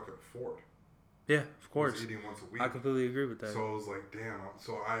 that's all I could afford. Yeah, of course. I was eating once a week. I completely agree with that. So I was like, damn.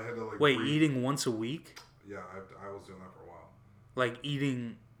 So I had to like. Wait, eating once a week? Yeah, I was doing that for a while. Like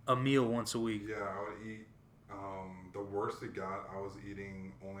eating a meal once a week? Yeah, I would eat. The worst it got, I was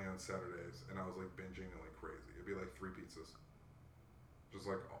eating only on Saturdays, and I was like binging it like crazy. It'd be like 3 pizzas. just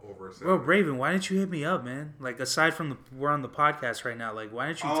like over a Bro, Raven, why didn't you hit me up, man? Like, aside from we're on the podcast right now, like, why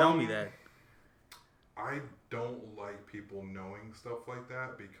didn't you tell me that? I don't like people knowing stuff like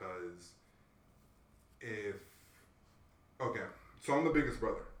that because so I'm the biggest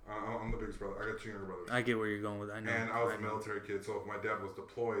brother. I'm the biggest brother. I got 2 younger brothers. I get where you're going with that. I know. And I was a military kid, so if my dad was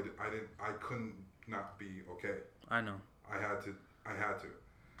deployed, I couldn't not be okay. I know. I had to.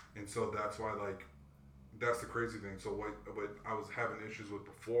 And so that's why, like, that's the crazy thing. So what I was having issues with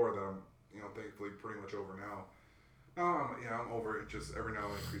before that I'm, thankfully pretty much over now. I'm over it. Just every now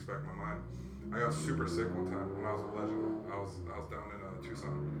and then it creeps back in my mind. I got super sick one time when I was a legend. I was down in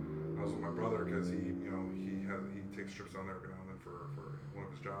Tucson. I was with my brother because he takes trips down there every now and then for one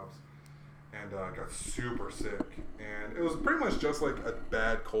of his jobs. And got super sick. And it was pretty much just like a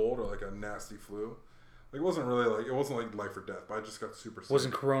bad cold or like a nasty flu. Like, it wasn't like life or death, but I just got super sick.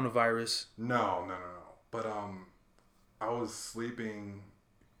 Wasn't coronavirus? No. But I was sleeping.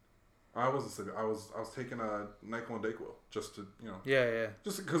 I wasn't sleeping. I was taking a NyQuil and Dayquil just to, Yeah.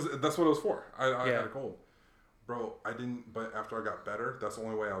 just because that's what it was for. I had a cold, bro. I didn't. But after I got better, that's the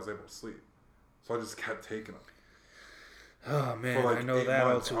only way I was able to sleep. So I just kept taking them. Oh man, for like I know 8 that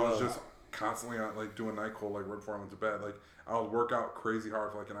months, all too well. I was just constantly like doing NyQuil like right before I went to bed. Like, I would work out crazy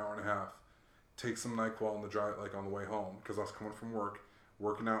hard for like an hour and a half. Take some NyQuil on the drive, like on the way home, because I was coming from work, I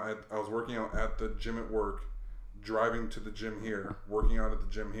was working out at the gym at work, driving to the gym here, working out at the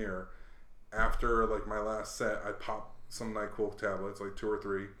gym here. After like my last set, I popped some NyQuil tablets, like 2 or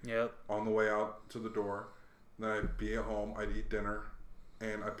 3. Yep. On the way out to the door, then I'd be at home, I'd eat dinner,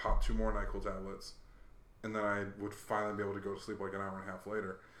 and I'd pop 2 more NyQuil tablets, and then I would finally be able to go to sleep like an hour and a half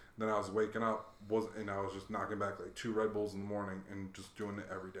later. Then I was waking up, and I was just knocking back like 2 Red Bulls in the morning and just doing it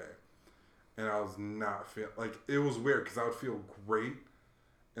every day. And I was not like, it was weird because I would feel great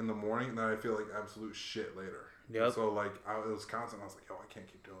in the morning and then I'd feel like absolute shit later. Yep. So like, it was constant. I was like, yo, I can't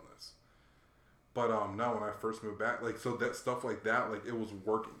keep doing this. But no, when I first moved back, like, so that stuff like that, like, it was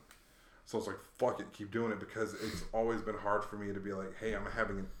working. So it's like, fuck it, keep doing it, because it's always been hard for me to be like, hey, I'm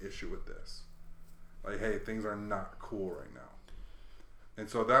having an issue with this. Like, hey, things are not cool right now. And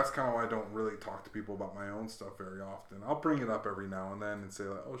so that's kind of why I don't really talk to people about my own stuff very often. I'll bring it up every now and then and say,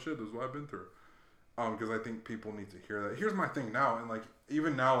 like, oh shit, this is what I've been through. Because I think people need to hear that. Here's my thing now, and like,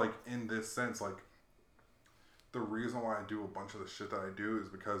 even now, like, in this sense, like, the reason why I do a bunch of the shit that I do is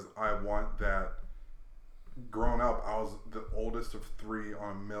because I want that. Growing up, I was the oldest of 3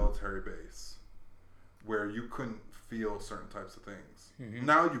 on a military base where you couldn't feel certain types of things. Mm-hmm.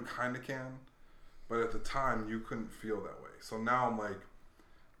 Now you kind of can, but at the time you couldn't feel that way. So now I'm like,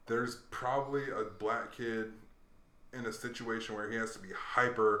 there's probably a black kid in a situation where he has to be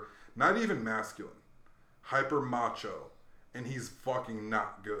hyper, not even masculine, hyper macho, and he's fucking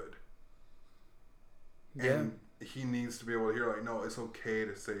not good. Yeah. And he needs to be able to hear, like, no, it's okay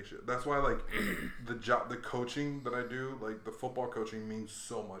to say shit. That's why, like, the coaching that I do, like, the football coaching means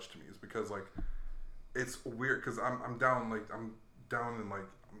so much to me. Is because, like, it's weird because I'm down and, like,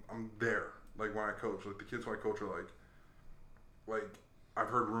 I'm there. Like, when I coach, like, the kids who I coach are, like, I've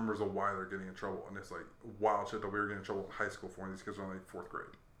heard rumors of why they're getting in trouble. And it's, like, wild shit that we were getting in trouble in high school for. And these kids are in, like, 4th grade.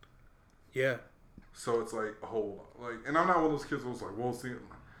 Yeah. So it's, like, hold on. Like, and I'm not one of those kids who's like, well, see,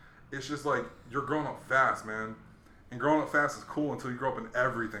 it's just, like, you're growing up fast, man. And growing up fast is cool until you grow up in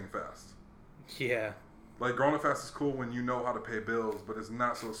everything fast. Yeah. Like, growing up fast is cool when you know how to pay bills, but it's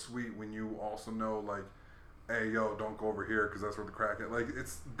not so sweet when you also know, like, hey, yo, don't go over here because that's where the crack is. Like,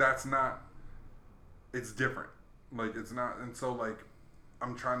 it's different. Like, it's not. And so, like,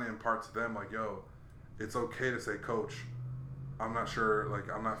 I'm trying to impart to them, like, yo, it's okay to say, coach, I'm not sure, like,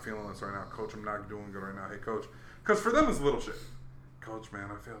 I'm not feeling this right now. Coach, I'm not doing good right now. Hey, coach. Because for them, it's little shit. Coach, man,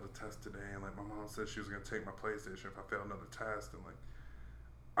 I failed a test today, and like my mom said she was gonna take my PlayStation if I failed another test, and like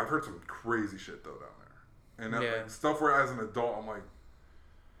I've heard some crazy shit though down there, and that, like, stuff where as an adult I'm like,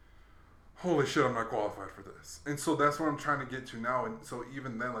 holy shit, I'm not qualified for this, and so that's what I'm trying to get to now. And so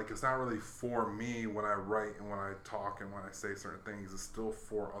even then, like, it's not really for me when I write and when I talk and when I say certain things. It's still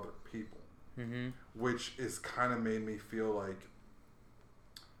for other people, which is kind of made me feel like,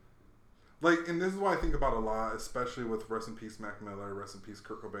 and this is what I think about a lot, especially with rest in peace Mac Miller, rest in peace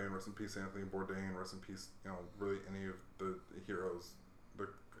Kurt Cobain, rest in peace Anthony Bourdain, rest in peace, really any of the heroes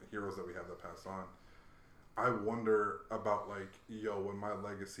that we have that passed on. I wonder about, like, yo, would my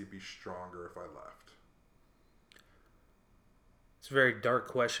legacy be stronger if I left? It's a very dark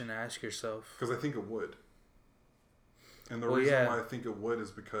question to ask yourself. Because I think it would. And the reason why I think it would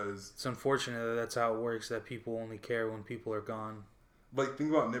is because it's unfortunate that that's how it works, that people only care when people are gone. Like, think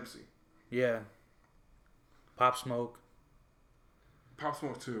about Nipsey. Yeah. Pop Smoke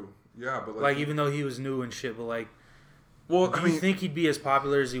too. Yeah, but like even though he was new and shit, but like Well, Do you think he'd be as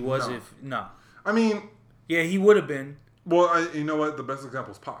popular as he was No. if... No. I mean... Yeah, he would have been. Well, you know what? The best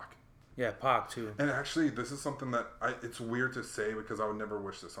example is Pac. Yeah, Pac, too. And actually, this is something that it's weird to say because I would never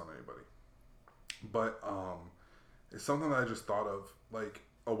wish this on anybody. But it's something that I just thought of, like,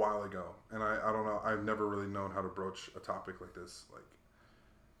 a while ago. And I don't know. I've never really known how to broach a topic like this. Like,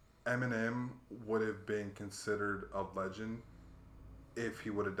 Eminem would have been considered a legend if he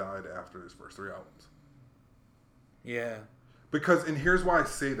would have died after his first 3 albums. Yeah. Because, and here's why I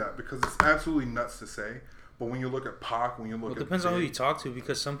say that, because it's absolutely nuts to say, but when you look at Pac, when you look at... It depends on who you talk to,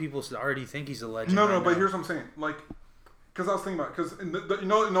 because some people already think he's a legend. No, right but now. here's what I'm saying. Like, because I was thinking about, because, you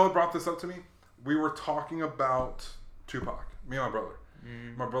know what brought this up to me? We were talking about Tupac, me and my brother.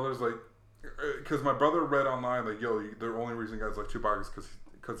 Mm. My brother's like, because my brother read online, like, yo, the only reason guys like Tupac is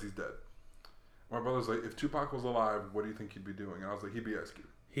because he's dead. My brother's like, if Tupac was alive, what do you think he'd be doing? And I was like, he'd be Ice Cube.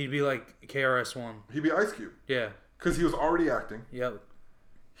 He'd be like KRS-One. He'd be Ice Cube. Yeah. Because he was already acting. Yep.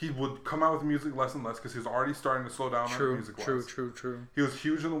 He would come out with music less and less because he was already starting to slow down on music-wise. True. He was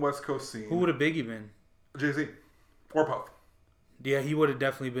huge in the West Coast scene. Who would have Biggie been? Jay-Z. Or Puff. Yeah, he would have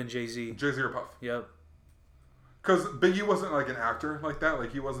definitely been Jay-Z. Jay-Z or Puff. Yep. Because Biggie wasn't like an actor like that.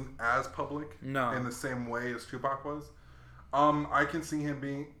 Like, he wasn't as public in the same way as Tupac was. I can see him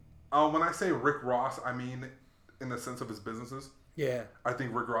being... when I say Rick Ross, I mean in the sense of his businesses. Yeah. I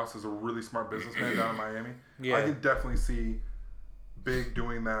think Rick Ross is a really smart businessman down in Miami. Yeah. I can definitely see Big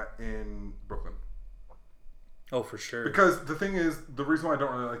doing that in Brooklyn. Oh, for sure. Because the thing is, the reason why I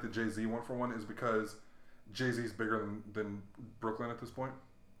don't really like the Jay-Z one for one is because Jay-Z's bigger than Brooklyn at this point.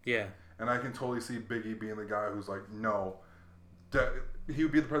 Yeah. And I can totally see Biggie being the guy who's like, no, he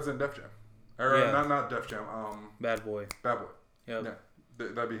would be the president of Def Jam. Or not Def Jam. Bad Boy. Bad Boy. Yep. Yeah.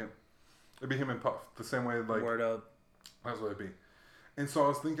 That'd be him. It'd be him and Puff. The same way, like... Word up. That's what it'd be. And so I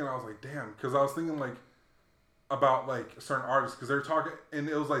was like, damn. Because I was thinking, like, about, like, certain artists. Because they were talking... And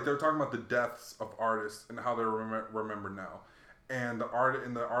it was like, they were talking about the deaths of artists and how they're remembered now. And the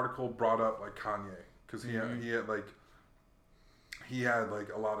article brought up, like, Kanye. Because he had, like,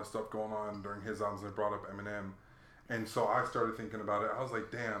 a lot of stuff going on during his albums. They brought up Eminem. And so I started thinking about it. I was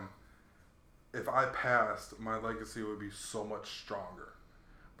like, damn. If I passed, my legacy would be so much stronger.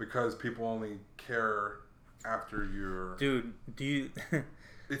 Because people only care after you're... Dude, do you...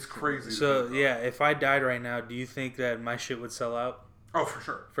 It's crazy. So, yeah, if I died right now, do you think that my shit would sell out? Oh, for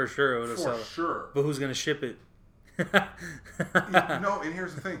sure. For sure it would sell out. For sure. But who's going to ship it? No, and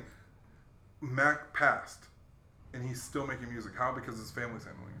here's the thing. Mac passed, and he's still making music. How? Because his family's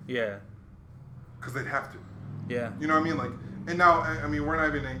handling it. Yeah. Because they'd have to. Yeah. You know what I mean? Like, and now, I mean, we're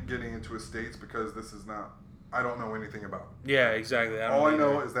not even getting into estates because this is not... I don't know anything about it. Yeah, exactly. All I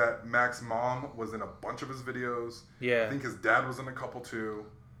know is that Mac's mom was in a bunch of his videos. Yeah. I think his dad was in a couple too.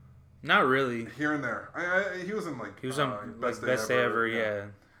 Not really. Here and there. He was in like... He was on Best Day Ever, yeah.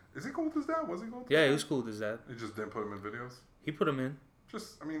 Is he cool with his dad? Was he cool with his dad? dad? He was cool with his dad. He just didn't put him in videos? He put him in.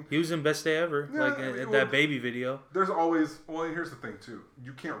 He was in Best Day Ever, yeah, that baby video. There's always... Well, here's the thing too.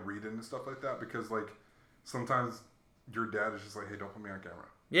 You can't read into stuff like that because like sometimes your dad is just like, hey, don't put me on camera.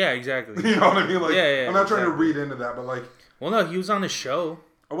 Yeah, exactly. You know what I mean? Like, yeah, I'm not trying to read into that, but like... Well, no, he was on the show.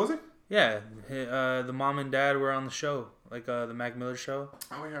 Oh, was he? Yeah. The mom and dad were on the show. Like, the Mac Miller show.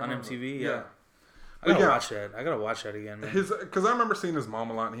 Oh, yeah. On MTV, yeah. I gotta watch that again, man. Because I remember seeing his mom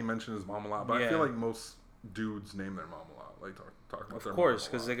a lot, and he mentioned his mom a lot, but yeah. I feel like most dudes name their mom a lot. Like, talk about their mom. Of course,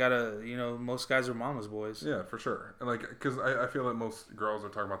 because they gotta, most guys are mama's boys. Yeah, for sure. And like, because I feel like most girls are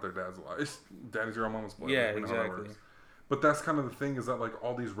talking about their dads a lot. It's daddy's your mama's boy. Yeah, like, exactly. But that's kind of the thing is that like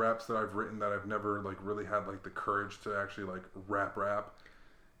all these raps that I've written that I've never like really had like the courage to actually like rap.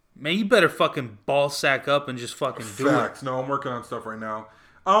 Man, you better fucking ball sack up and just fucking do it. Facts. No, I'm working on stuff right now.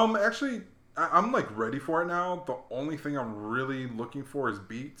 Actually, I'm like ready for it now. The only thing I'm really looking for is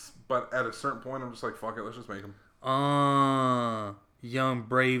beats. But at a certain point, I'm just like, fuck it, let's just make them. Young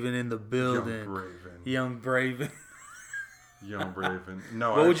Braven in the building. Young Braven.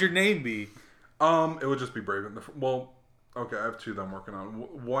 No. What would your name be? It would just be Braven. Well, okay, I have two that I'm working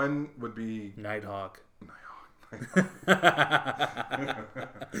on. One would be Nighthawk.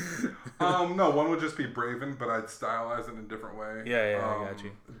 No, one would just be Braven, but I'd stylize it in a different way. Yeah, I got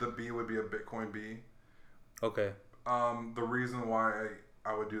you. The B would be a Bitcoin B. Okay. The reason why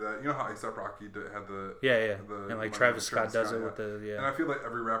I would do that, you know how A$AP Rocky had the and like Travis Scott does it with the And I feel like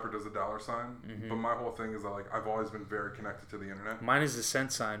every rapper does a dollar sign, but my whole thing is that like I've always been very connected to the internet. Mine is the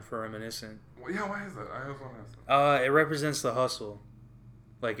cent sign for reminiscent. Well, yeah, why is that? I always want to ask that. It represents the hustle.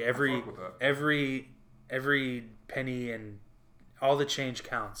 Like every penny and all the change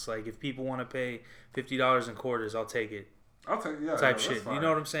counts. Like if people want to pay $50 in quarters, I'll take it. I'll take type shit. You know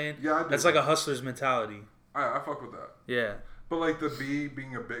what I'm saying? Yeah, I do. That's like a hustler's mentality. I fuck with that. Yeah. But like the B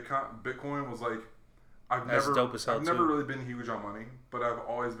being a Bitcoin was like, That's dope as hell, I've never too. really been huge on money, but I've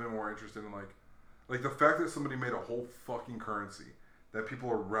always been more interested in like the fact that somebody made a whole fucking currency that people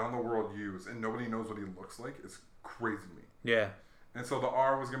around the world use and nobody knows what he looks like is crazy to me. Yeah. And so the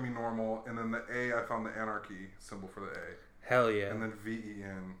R was gonna be normal, and then the A, I found the anarchy symbol for the A. Hell yeah. And then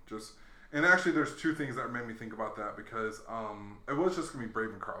VEN. And actually, there's two things that made me think about that because it was just gonna be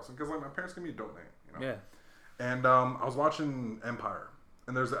Brave and Carlson because like my parents gave me a dope name, you know. Yeah. And I was watching Empire,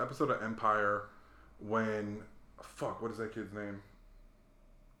 and there's an episode of Empire when what is that kid's name?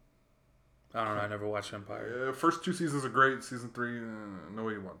 I don't know. I never watched Empire. Yeah, first 2 seasons are great. Season 3, no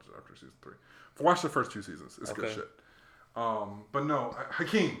way you watch it after season 3. Watch the first 2 seasons. It's good shit. But no,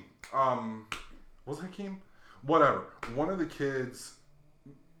 Hakeem. Was it Hakeem? Whatever. One of the kids.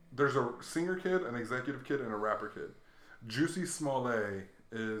 There's a singer kid, an executive kid, and a rapper kid. Juicy Smollett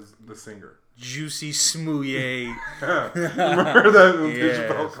is the singer. Juicy Smoothie. Remember that?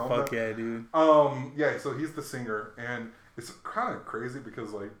 Yeah, fuck yeah, dude. Yeah, so he's the singer, and it's kind of crazy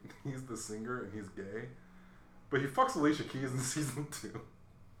because like he's the singer and he's gay, but he fucks Alicia Keys in season 2,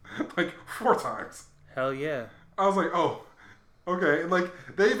 like 4 times. Hell yeah. I was like, oh, okay, and like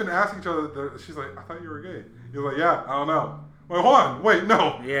they even ask each other. She's like, I thought you were gay. He's like, yeah, I don't know. Wait, hold on. Wait,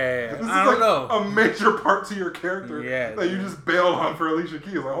 no. Yeah. This is I like don't know. a major part to your character that you just bailed on for Alicia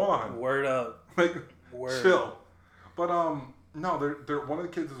Keys. Like, hold on. Word up. Like, chill. But, no, they're one of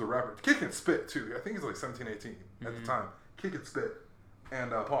the kids is a rapper. The kid can spit, too. I think he's like 17, 18 at the time. Kid can spit.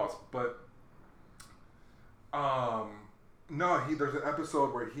 And, pause. But, no, there's an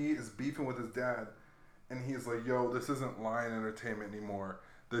episode where he is beefing with his dad. And he's like, yo, this isn't Lion Entertainment anymore.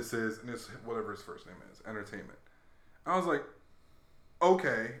 This is, and it's whatever his first name is, Entertainment. I was like,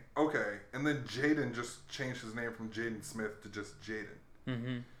 okay. And then Jaden just changed his name from Jaden Smith to just Jaden.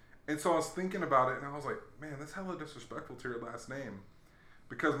 Mm-hmm. And so I was thinking about it, and I was like, man, that's hella disrespectful to your last name.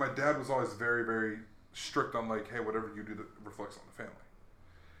 Because my dad was always very, very strict on, like, hey, whatever you do that reflects on the family.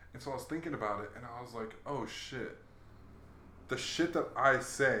 And so I was thinking about it, and I was like, oh, shit. The shit that I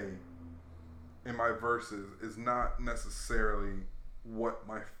say in my verses is not necessarily what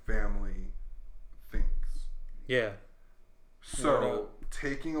my family thinks. Yeah. So,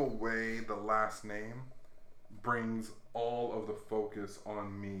 taking away the last name brings all of the focus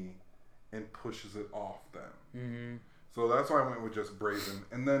on me and pushes it off them. Mm-hmm. So that's why I went with just Brazen.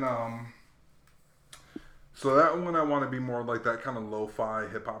 And then, so that one I want to be more like that kind of lo-fi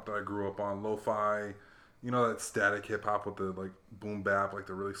hip-hop that I grew up on. Lo-fi, you know, that static hip-hop with the, like, boom bap, like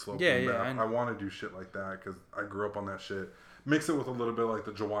the really slow boom bap. I want to do shit like that because I grew up on that shit. Mix it with a little bit like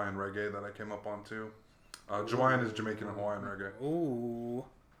the Jawaiian reggae that I came up on, too. Jawaiian is Jamaican and Hawaiian reggae. Ooh.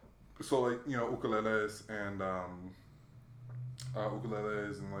 So, like, you know, ukuleles and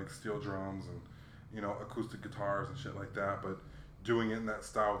like steel drums and, you know, acoustic guitars and shit like that, but doing it in that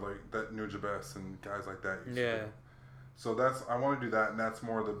style, like that Nujabes and guys like that used to do. So I want to do that, and that's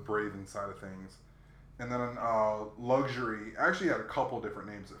more the Braven side of things. And then Luxury, I actually had a couple different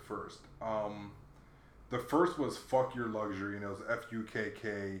names at first. The first was Fuck Your Luxury, and it was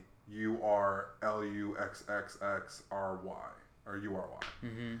FUKKURLUXXXRY, or URY.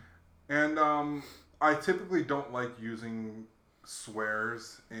 Mm-hmm. And I typically don't like using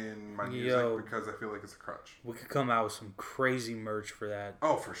swears in my music because I feel like it's a crutch. We could come out with some crazy merch for that.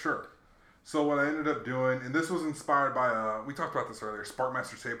 Oh, for sure. So what I ended up doing, and this was inspired by, we talked about this earlier,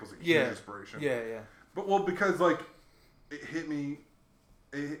 Sparkmaster Tape was a huge inspiration. Yeah. But, well, because, like, it hit me,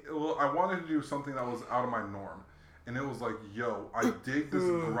 I wanted to do something that was out of my norm. And it was like, yo, I dig this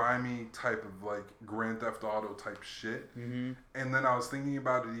grimy type of, like, Grand Theft Auto type shit. Mm-hmm. And then I was thinking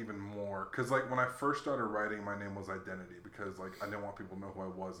about it even more. Because, like, when I first started writing, my name was Identity. Because, like, I didn't want people to know who I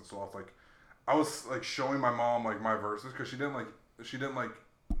was. And so I was showing my mom, like, my verses. Because she didn't like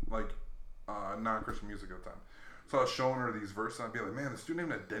non-Christian music at the time. So I was showing her these verses. And I'd be like, man, this dude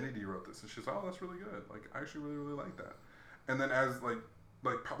named Identity wrote this. And she's like, oh, that's really good. Like, I actually really, really like that. And then as, like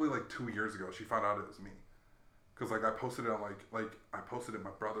probably, like, 2 years ago, she found out it was me. Because, like, I posted it on, like, I posted it, my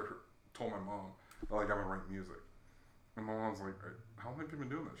brother told my mom that, like, I'm going to write music. And my mom's like, how long have you been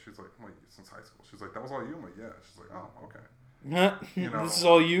doing this? She's like, I'm like, since high school. She's like, that was all you? I'm like, yeah. She's like, oh, okay. You know, this is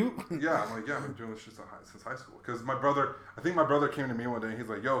all you? Yeah, I'm like, yeah, I've been doing this shit since high school. Because I think my brother came to me one day, and he's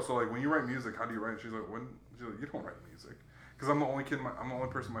like, yo, so, like, when you write music, how do you write? She's like, you don't write music. Because I'm the only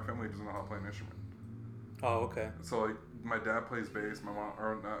person in my family who doesn't know how to play an instrument. Oh, okay. So, like, my dad plays bass, me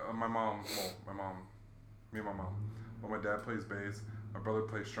and my mom. But my dad plays bass, my brother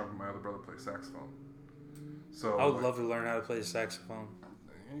plays trumpet, my other brother plays saxophone. So I would love to learn how to play the saxophone.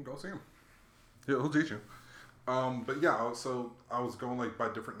 Go see him. He'll teach you. But yeah, so I was going like by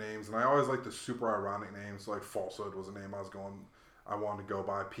different names, and I always like the super ironic names. So like Falsehood was a name I wanted to go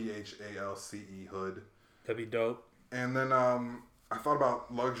by, PHALCE Hood. That'd be dope. And then I thought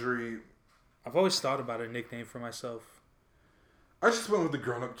about Luxury. I've always thought about a nickname for myself. I just went with the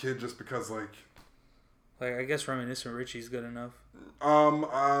grown up kid just because like I guess Reminiscent Richie's good enough.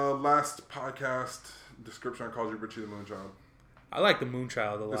 Last podcast description I called you Richie the Moonchild. I like the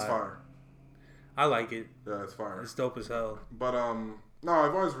Moonchild a lot. It's fire. I like it. Yeah, it's fire. It's dope as hell. But no,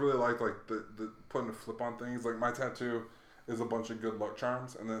 I've always really liked like the putting a flip on things. Like my tattoo is a bunch of good luck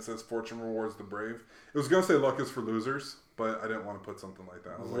charms, and then it says "Fortune rewards the brave." It was gonna say "Luck is for losers," but I didn't want to put something like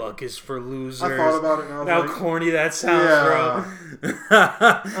that. Luck is for losers. I thought about it, and I was how like, corny that sounds, bro.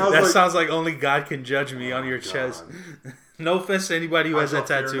 That sounds like only God can judge me on your chest. No offense to anybody who has that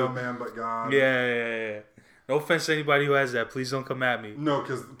tattoo. No man but God. Yeah. No offense to anybody who has that. Please don't come at me. No,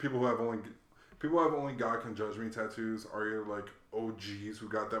 because people who have only God can judge me tattoos are either like OGs who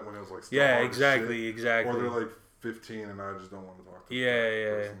got that when it was like yeah, exactly, or they're like 15 and I just don't want to talk to them.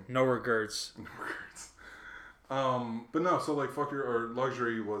 Yeah. No regrets. No regrets. But no, so like fuck your or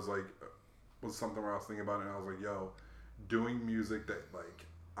Luxury was something where I was thinking about it and I was like, yo, doing music that like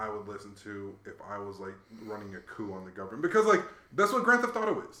I would listen to if I was like running a coup on the government, because like that's what Grand Theft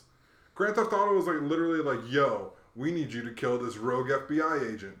Auto is. Grand Theft Auto is like literally like, yo, we need you to kill this rogue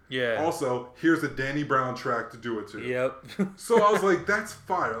FBI agent. Yeah. Also, here's a Danny Brown track to do it to. Yep. So I was like, that's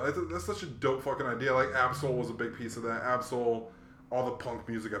fire. That's such a dope fucking idea. Like Absol was a big piece of that. Absol, all the punk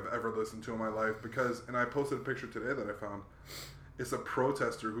music I've ever listened to in my life, and I posted a picture today that I found. It's a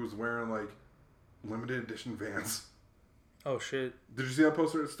protester who's wearing like limited edition Vans. Oh shit! Did you see that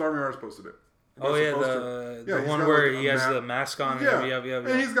poster? Starving Artist posted it. Oh yeah, the one where he has the mask on. Yeah, and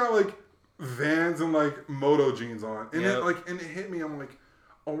and he's got like Vans and like moto jeans on, and it hit me. I'm like,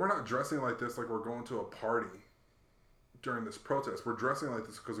 oh, we're not dressing like this like we're going to a party during this protest. We're dressing like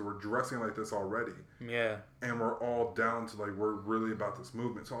this because we're dressing like this already. Yeah, and we're all down to like we're really about this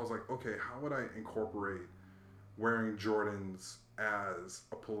movement. So I was like, okay, how would I incorporate wearing Jordans as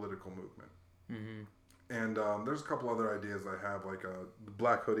a political movement? Mm-hmm. And there's a couple other ideas I have, like the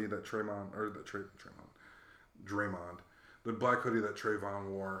black hoodie that Draymond, the black hoodie that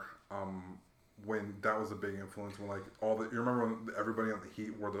Trayvon wore, when that was a big influence. When like you remember when everybody on the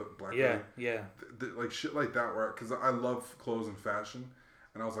Heat wore the black hoodie? Yeah. Like shit like that, where because I love clothes and fashion,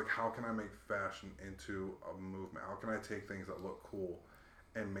 and I was like, how can I make fashion into a movement? How can I take things that look cool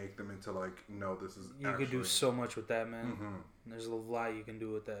and make them into like, no, this is. You could do so much with that, man. Mm-hmm. There's a lot you can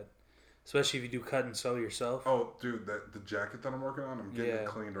do with that. Especially if you do cut and sew yourself. Oh, dude, the jacket that I'm working on, I'm getting it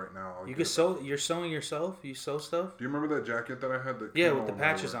cleaned right now. You can sew. You're sewing yourself. You sew stuff. Do you remember that jacket that I had? With the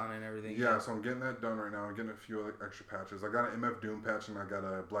patches on it and everything. Yeah, so I'm getting that done right now. I'm getting a few other extra patches. I got an MF Doom patch and I got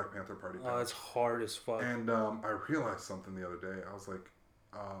a Black Panther Party patch. Oh, it's hard as fuck. And I realized something the other day. I was like,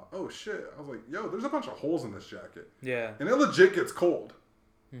 oh shit. I was like, yo, there's a bunch of holes in this jacket. Yeah. And it legit gets cold.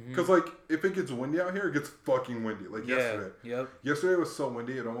 Because, like, if it gets windy out here, it gets fucking windy. Like, yesterday. Yep. Yesterday was so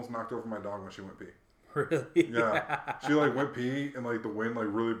windy, it almost knocked over my dog when she went pee. Really? Yeah. She, like, went pee, and, like, the wind, like,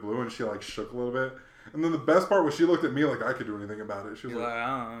 really blew, and she, like, shook a little bit. And then the best part was she looked at me like I could do anything about it. She was like,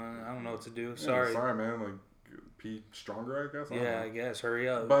 I don't know what to do. Sorry. Sorry, man. Like, pee stronger, I guess? I guess. Hurry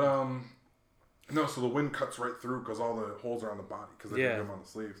up. But, no, so the wind cuts right through because all the holes are on the body because they didn't do them on the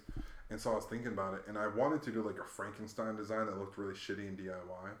sleeves. And so I was thinking about it, and I wanted to do, like, a Frankenstein design that looked really shitty in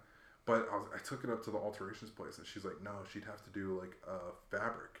DIY. But I took it up to the alterations place, and she's like, no, she'd have to do, like,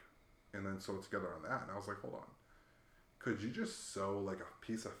 fabric and then sew it together on that. And I was like, hold on. Could you just sew, like, a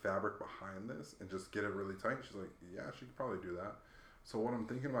piece of fabric behind this and just get it really tight? She's like, yeah, she could probably do that. So what I'm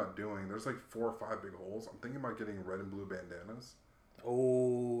thinking about doing, there's, like, 4 or 5 big holes. I'm thinking about getting red and blue bandanas.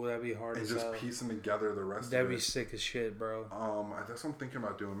 Oh, that'd be hard and as hell. And just piecing together the rest that'd of it. That'd be sick as shit, bro. That's what I'm thinking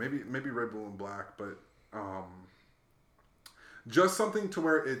about doing. Maybe red, blue, and black, but... just something to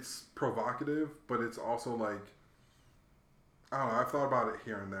where it's provocative, but it's also like, I don't know, I've thought about it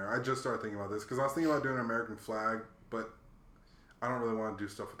here and there. I just started thinking about this because I was thinking about doing an American flag, but I don't really want to do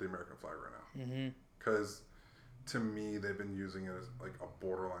stuff with the American flag right now. Because to me, they've been using it as like a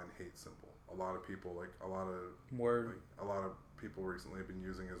borderline hate symbol. A lot of people, a lot of people recently have been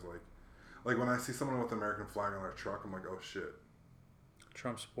using it as like when I see someone with the American flag on their truck, I'm like, oh shit.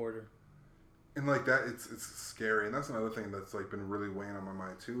 Trump supporter. And like that, it's scary, and that's another thing that's like been really weighing on my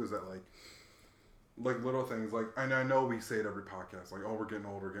mind too. Is that like little things like I know we say it every podcast, like oh we're getting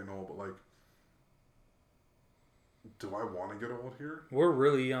old, but like, do I want to get old here? We're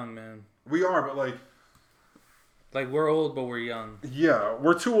really young, man. We are, but like we're old, but we're young. Yeah,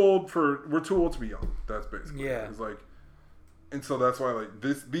 we're too old to be young. That's basically it's like, and so that's why like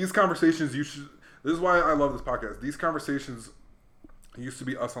these conversations This is why I love this podcast. These conversations used to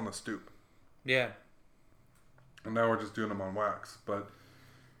be us on the stoop. Yeah. And now we're just doing them on wax. But,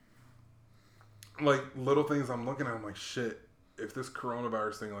 like, little things I'm looking at, I'm like, shit, if this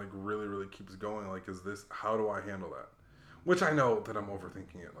coronavirus thing, like, really, really keeps going, like, how do I handle that? Which I know that I'm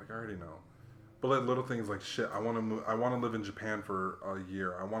overthinking it. Like, I already know. But, like, little things like, shit, I want to live in Japan for a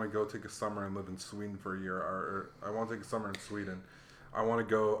year. I want to go take a summer and live in Sweden for a year. Or I want to take a summer in Sweden. I want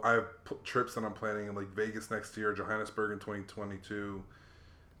to go, I have trips that I'm planning in, like, Vegas next year, Johannesburg in 2022.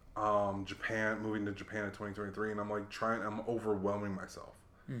 Moving to Japan in 2023, and I'm like I'm overwhelming myself.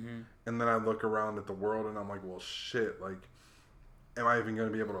 Mm-hmm. And then I look around at the world, and I'm like, well, shit, like, am I even going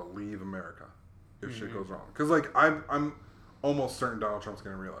to be able to leave America if shit goes wrong? Because, like, I'm almost certain Donald Trump's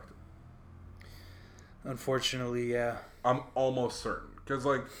getting reelected. Unfortunately, yeah. I'm almost certain. Because,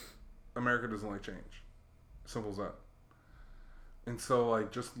 like, America doesn't like change. Simple as that. And so,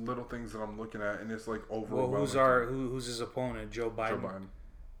 like, just little things that I'm looking at, and it's, like, overwhelming. Well, who's his opponent? Joe Biden? Joe Biden.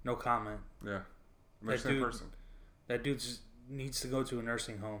 No comment. Yeah. Same person. That dude needs to go to a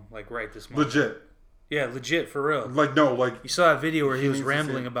nursing home, like, right this month. Legit. Yeah, legit, for real. Like, no, like... You saw that video where he was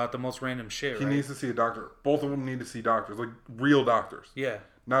rambling about the most random shit, He needs to see a doctor. Both of them need to see doctors. Like, real doctors. Yeah.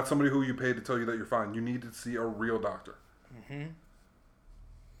 Not somebody who you pay to tell you that you're fine. You need to see a real doctor. Mm-hmm.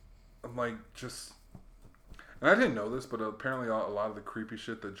 I'm like, just... And I didn't know this, but apparently a lot of the creepy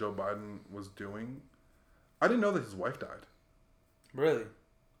shit that Joe Biden was doing... I didn't know that his wife died. Really?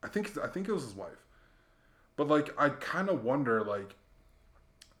 I think it was his wife. But, like, I kind of wonder, like,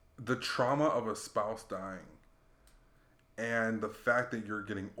 the trauma of a spouse dying and the fact that you're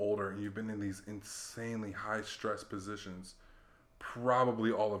getting older and you've been in these insanely high-stress positions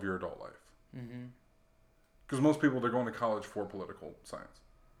probably all of your adult life. Because most people, they're going to college for political science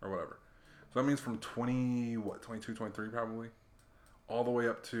or whatever. So that means from 22, 23 probably, all the way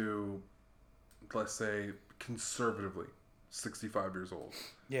up to, let's say, conservatively, 65 years old.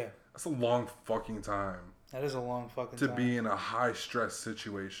 Yeah. That's a long fucking time. That is a long fucking time. To be in a high stress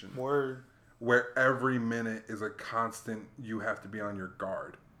situation. Word. Where every minute is a constant, you have to be on your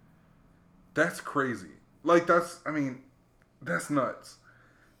guard. That's crazy. Like, that's nuts.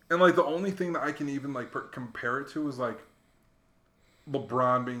 And, like, the only thing that I can even, like, compare it to is, like,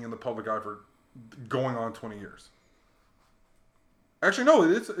 LeBron being in the public eye for going on 20 years. Actually, no,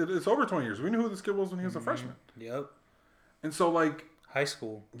 it's over 20 years. We knew who this kid was when he was a freshman. Yep. And so, like... High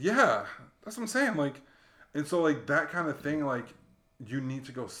school. Yeah. That's what I'm saying. Like, and so, like, that kind of thing, like, you need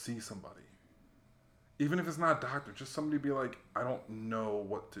to go see somebody. Even if it's not a doctor, just somebody be like, I don't know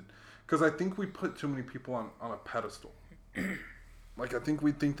what to... Because I think we put too many people on a pedestal. Like, I think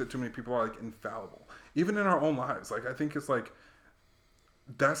we think that too many people are, like, infallible. Even in our own lives. Like, I think it's, like...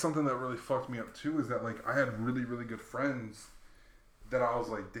 That's something that really fucked me up, too, is that, like, I had really, really good friends that I was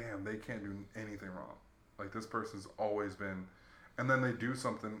like, damn, they can't do anything wrong. Like, this person's always been... And then they do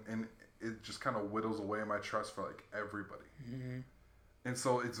something, and it just kind of whittles away my trust for, like, everybody. Mm-hmm. And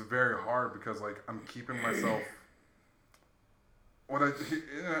so it's very hard because, like, I'm keeping myself...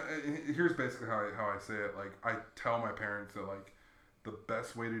 Here's basically how I say it. Like, I tell my parents that, like, the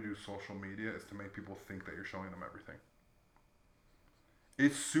best way to do social media is to make people think that you're showing them everything.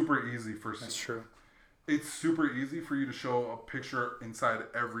 It's super easy for... That's true. It's super easy for you to show a picture inside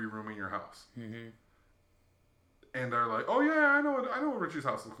every room in your house. Mm-hmm. And they're like, oh yeah, I know what Richie's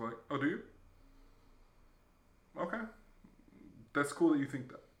house looks like. Oh, do you? Okay. That's cool that you think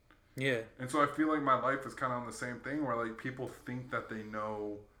that. Yeah. And so I feel like my life is kind of on the same thing where, like, people think that they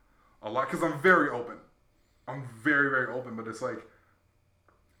know a lot. Because I'm very open. I'm very, very open. But it's like,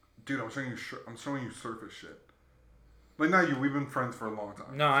 dude, I'm showing you surface shit. Like, not you. We've been friends for a long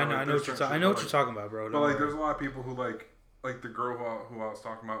time. No, so, I know. I know what you're talking about, bro. But, like, there's a lot of people who, like the girl who I was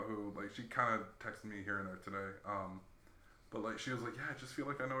talking about, who, like, she kind of texted me here and there today. But, like, she was like, yeah, I just feel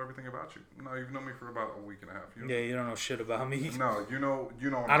like I know everything about you. No, you've known me for about a week and a half. Yeah, you don't know shit about me. No, you know.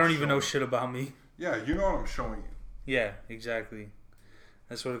 I don't even know shit about me. Yeah, you know what I'm showing you. Yeah, exactly.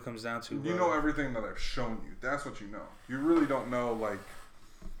 That's what it comes down to. You know everything that I've shown you. That's what you know. You really don't know, like...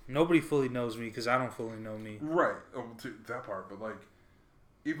 Nobody fully knows me because I don't fully know me. Right. Oh, that part. But, like,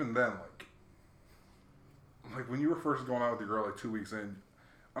 even then, like, when you were first going out with your girl, like, 2 weeks in,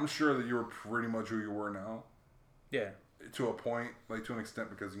 I'm sure that you were pretty much who you were now. Yeah. To a point, like, to an extent,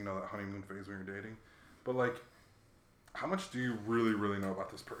 because, you know, that honeymoon phase when you're dating. But, like, how much do you really, really know about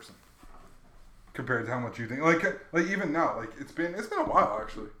this person? Compared to how much you think. Like even now, like, it's been a while,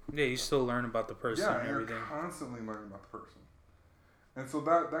 actually. Yeah, you still learn about the person and everything. You're constantly learning about the person. And so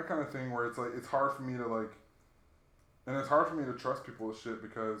that kind of thing where it's, like, it's hard for me to, like... And it's hard for me to trust people with shit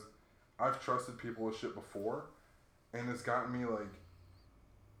because I've trusted people with shit before. And it's gotten me,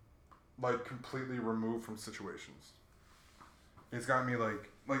 like completely removed from situations. It's got me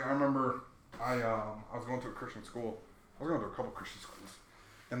like I remember I was going to a Christian school. I was going to a couple Christian schools,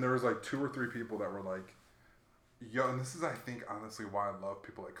 and there was like 2 or 3 people that were like, yo, and this is I think honestly why I love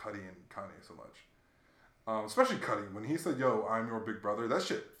people like Cudi and Kanye so much. Especially Cudi, when he said, yo, I'm your big brother, that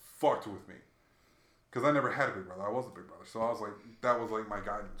shit fucked with me. Because I never had a big brother. I was a big brother. So I was like, that was like my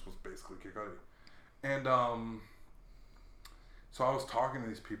guidance was basically Kid Cudi. And so I was talking to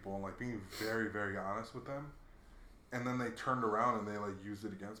these people and like being very, very honest with them. And then they turned around and they like used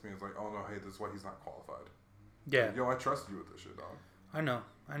it against me. It's like, oh no, hey, this is why he's not qualified. Yeah. Like, yo, I trust you with this shit, dog. I know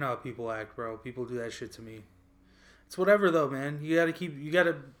how people act, bro. People do that shit to me. It's whatever though, man. You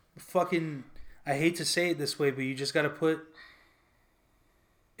gotta fucking, I hate to say it this way, but you just gotta put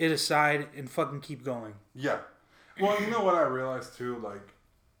it aside and fucking keep going. Yeah. Well, you know what I realized too? Like,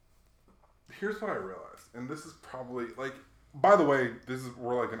 here's what I realized. And this is probably, like, by the way,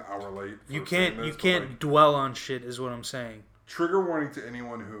 we're like an hour late. You can't dwell on shit is what I'm saying. Trigger warning to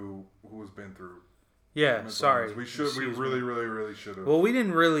anyone who has been through. Yeah, sorry. We really should have. Well, we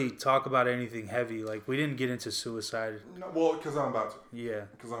didn't really talk about anything heavy. Like, we didn't get into suicide. No, well, because I'm about to. Yeah.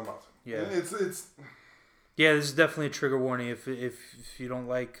 Because I'm about to. Yeah. It's. Yeah, this is definitely a trigger warning if you don't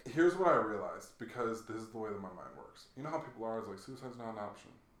like. Here's what I realized, because this is the way that my mind works. You know how people are always like, suicide's not an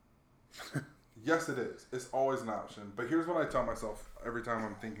option. Yes, it is. It's always an option. But here's what I tell myself every time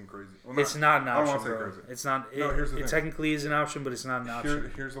I'm thinking crazy. Well, it's not an option. I don't want to say crazy. It's not. No, here's the thing. It technically is an option, but it's not an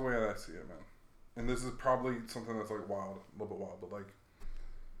option. Here's the way that I see it, man. And this is probably something that's like wild, a little bit wild, but like,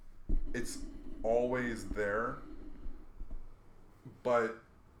 it's always there. But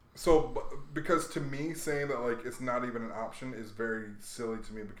because to me, saying that like it's not even an option is very silly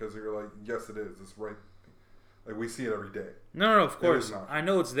to me, because you're like, yes, it is. It's right. Like, we see it every day. No, of course. I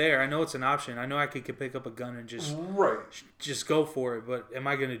know it's there. I know it's an option. I know I could pick up a gun and just go for it. But am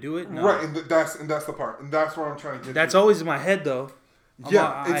I going to do it? No. Right, and that's the part, and that's what I'm trying to get. That's always in my head, though.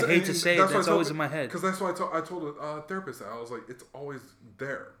 I hate to say it. That's always in my head. Because that's why I told a therapist that. I was like, it's always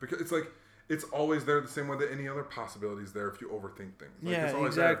there, because it's like it's always there the same way that any other possibility is there if you overthink things. Like, yeah, it's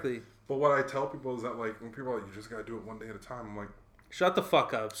always exactly. There. But what I tell people is that, like, when people are like, you just gotta do it one day at a time, I'm like, shut the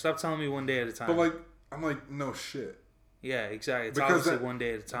fuck up. Stop telling me one day at a time. But like, I'm like, no shit. Yeah, exactly. It's obviously one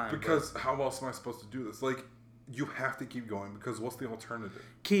day at a time. Because how else am I supposed to do this? Like, you have to keep going, because what's the alternative?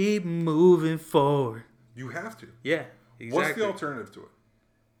 Keep moving forward. You have to. Yeah, exactly. What's the alternative to it?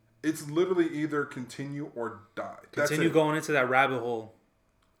 It's literally either continue or die. Continue going into that rabbit hole.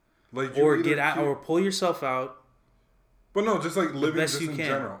 Like, or get out, or pull yourself out. But no, just like living just in can.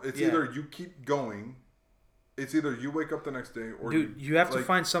 general. It's either you keep going. It's either you wake up the next day, or dude, you have to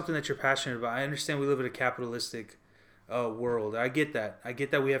find something that you're passionate about. I understand we live in a capitalistic world. I get that.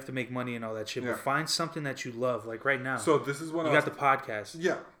 We have to make money and all that shit. Yeah. But find something that you love. Like right now. So this is what you got the podcast.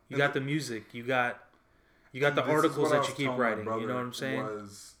 Yeah. You got the music. You got the articles that you keep writing. You know what I'm saying?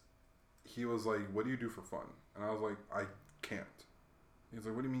 He was like, "What do you do for fun?" And I was like, "I can't." He's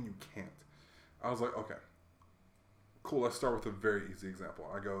like, "What do you mean you can't?" I was like, "Okay, cool. Let's start with a very easy example."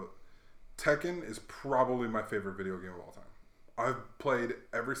 I go, Tekken is probably my favorite video game of all time. I've played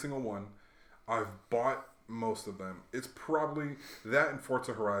every single one. I've bought most of them. It's probably that and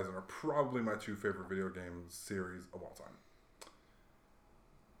Forza Horizon are probably my 2 favorite video game series of all time.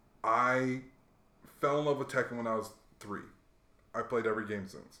 I fell in love with Tekken when I was 3. I played every game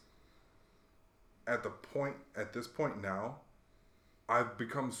since. At this point now, I've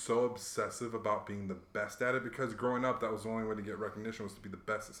become so obsessive about being the best at it, because growing up, that was the only way to get recognition, was to be the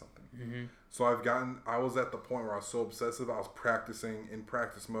best at something. Mm-hmm. So I was at the point where I was so obsessive, I was practicing in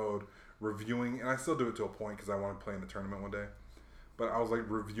practice mode, reviewing, and I still do it to a point because I want to play in the tournament one day. But I was like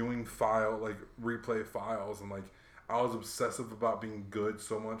reviewing replay files, and like I was obsessive about being good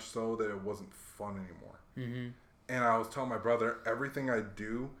so much so that it wasn't fun anymore. Mm-hmm. And I was telling my brother, everything I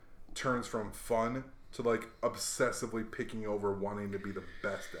do turns from fun to like obsessively picking over wanting to be the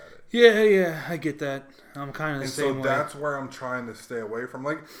best at it. Yeah, I get that. I'm kind of the same way. And so that's where I'm trying to stay away from.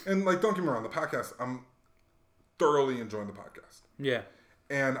 Like, and like, don't get me wrong, the podcast, I'm thoroughly enjoying the podcast. Yeah.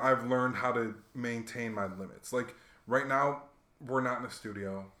 And I've learned how to maintain my limits. Like, right now, we're not in a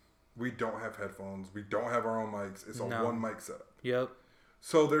studio. We don't have headphones. We don't have our own mics. It's a one mic setup. Yep.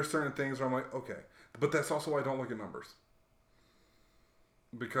 So there's certain things where I'm like, okay. But that's also why I don't look at numbers.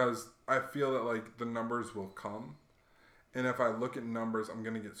 Because I feel that like the numbers will come, and if I look at numbers, I'm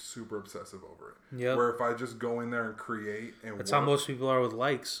gonna get super obsessive over it. Yeah. Where if I just go in there and create and that's how most people are with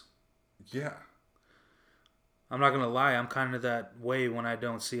likes. Yeah. I'm not gonna lie, I'm kind of that way when I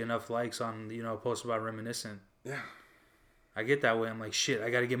don't see enough likes on a post about Reminiscent. Yeah. I get that way. I'm like, shit, I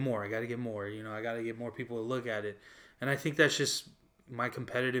gotta get more. I gotta get more. I gotta get more people to look at it, and I think that's just my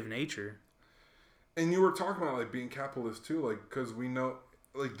competitive nature. And you were talking about like being capitalist too, like because we know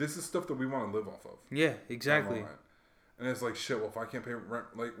like this is stuff that we want to live off of. Yeah, exactly. And it's like shit. Well, if I can't pay rent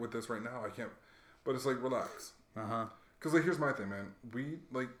like with this right now, I can't. But it's like relax. Because like here's my thing, man.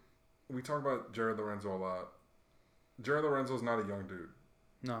 We talk about Jared Lorenzo a lot. Jared Lorenzo's not a young dude.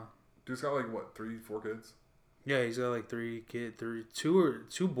 No. Dude's got like what 3, 4 kids. Yeah, he's got like 2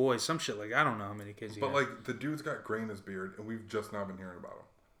 boys, some shit like I don't know how many kids he has. But like the dude's got gray in his beard, and we've just now been hearing about him.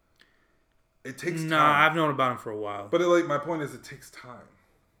 It takes time. Nah, I've known about him for a while. But like my point is, it takes time.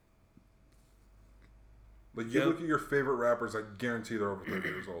 Like you look at your favorite rappers, I guarantee they're over 30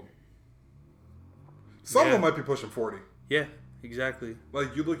 years old. Some of them might be pushing 40. Yeah, exactly.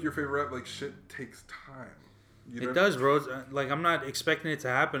 Like you look at your favorite rap, like shit takes time. It does, bro. Like I'm not expecting it to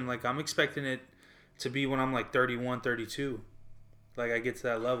happen. Like I'm expecting it to be when I'm like 31, 32. Like I get to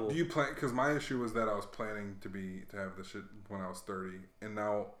that level. Do you plan? Because my issue was that I was planning to have this shit when I was 30, and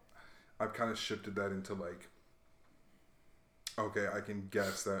now I've kind of shifted that into like, okay, I can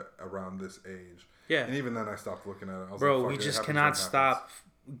guess that around this age. Yeah. And even then, I stopped looking at it. I was bro, we just cannot stop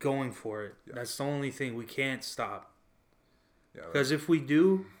going for it. Yeah. That's the only thing. We can't stop. Yeah. Because if we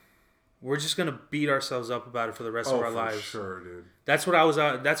do, we're just gonna beat ourselves up about it for the rest of our lives. Sure, dude. That's what I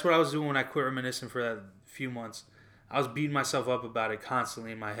was doing when I quit reminiscing for that few months. I was beating myself up about it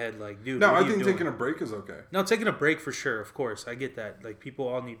constantly in my head, like, dude. No, I think taking a break is okay. No, taking a break for sure, of course. I get that. Like, people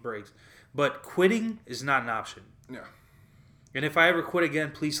all need breaks. But quitting is not an option. Yeah. And if I ever quit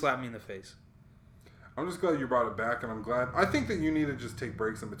again, please slap me in the face. I'm just glad you brought it back, and I'm glad. I think that you need to just take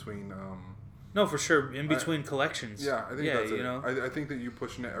breaks in between. No, for sure. In between collections. Yeah, I think that's it. You know? I think that you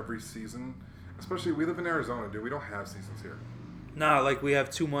pushing it every season, especially we live in Arizona, dude. We don't have seasons here. Nah, like we have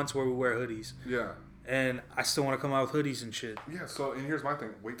 2 months where we wear hoodies. Yeah. And I still want to come out with hoodies and shit. Yeah, so, and here's my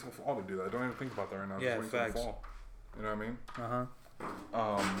thing. Wait till fall to do that. Don't even think about that right now. Yeah, just wait facts. till fall. You know what I mean? How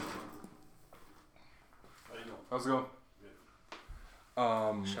you doing? How's it going?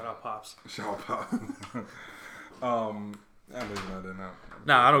 Shout out Pops. Shout out Pops. I'm leaving that in now.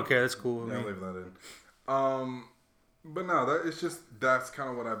 Nah, I don't care. That's cool with me. I'm leaving that in. But no, that's kind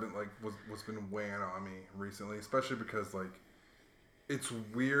of what I've been like, what's been weighing on me recently, especially because like, it's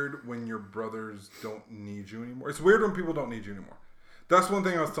weird when your brothers don't need you anymore. It's weird when people don't need you anymore. That's one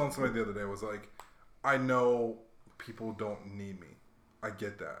thing I was telling somebody the other day was like, I know people don't need me. I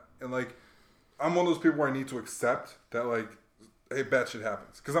get that. And like, I'm one of those people where I need to accept that like, hey, bad shit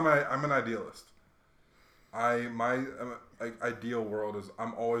happens. Because I'm an idealist. My ideal world is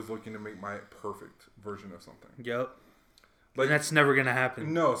I'm always looking to make my perfect version of something. Yep. Like, and that's never going to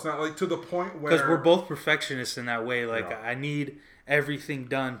happen. No, it's not like to the point where... Because we're both perfectionists in that way. Like, I need everything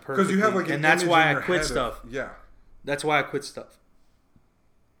done perfectly. Because you have like and that's why I quit stuff. Yeah. That's why I quit stuff.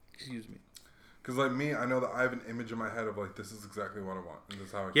 Excuse me. Because like me, I know that I have an image in my head of like, this is exactly what I want. And this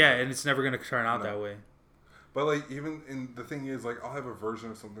is how I Yeah, and it's never going to turn out that way. But like, even in the thing is like, I'll have a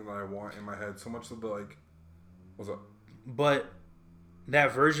version of something that I want in my head so much that like, what's up? But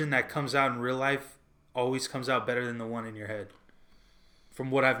that version that comes out in real life always comes out better than the one in your head. From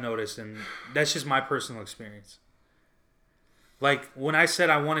what I've noticed. And that's just my personal experience. Like, when I said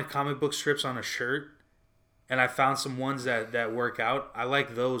I wanted comic book strips on a shirt, and I found some ones that work out, I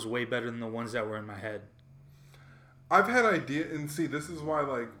like those way better than the ones that were in my head. I've had and see, this is why,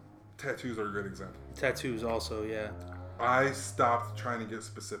 like, tattoos are a good example. Tattoos also, yeah. I stopped trying to get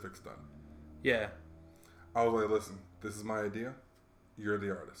specifics done. Yeah. I was like, listen, this is my idea. You're the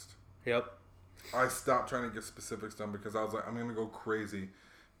artist. Yep. I stopped trying to get specifics done because I was like, I'm going to go crazy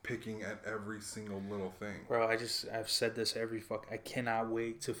picking at every single little thing. Bro, I've said this I cannot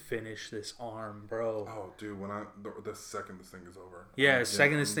wait to finish this arm, bro. Oh, dude, when the second this thing is over. Yeah, the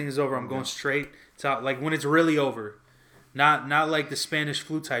second this thing is over, I'm going straight to, like, when it's really over. Not like the Spanish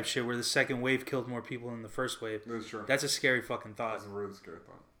flu type shit where the second wave killed more people than the first wave. That's true. That's a scary fucking thought. That's a really scary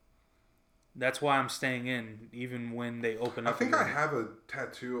thought. That's why I'm staying in, even when they open up. I think I have a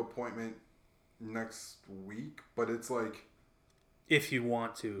tattoo appointment next week, but it's like... If you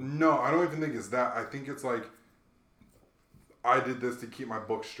want to. No, I don't even think it's that. I think it's like, I did this to keep my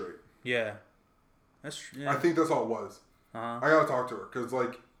book straight. Yeah. That's true. Yeah. I think that's all it was. I gotta talk to her, because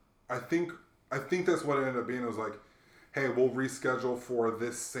like, I think that's what it ended up being. It was like, hey, we'll reschedule for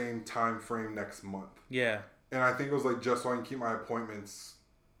this same time frame next month. Yeah. And I think it was like just so I can keep my appointments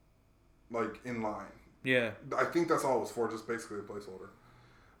like in line. Yeah. I think that's all it was for, just basically a placeholder.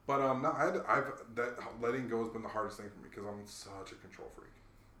 But no, that letting go has been the hardest thing for me because I'm such a control freak.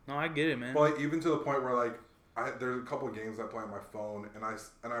 No, I get it, man. But like, even to the point where like there's a couple of games I play on my phone, and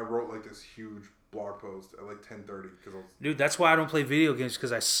I wrote like this huge blog post at like 10:30 because dude, that's why I don't play video games,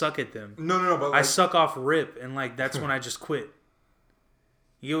 because I suck at them. No, but like, I suck off rip, and like that's when I just quit.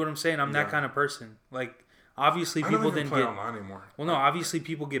 You get what I'm saying? I'm that kind of person. Like, obviously, I don't people even didn't play get. online anymore. Well, no, obviously,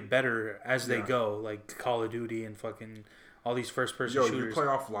 people get better as they Yeah. go. Like Call of Duty and fucking all these first-person Yo, shooters. you play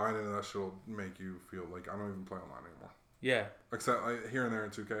offline and that shit'll make you feel like I don't even play online anymore. Yeah. Except like, here and there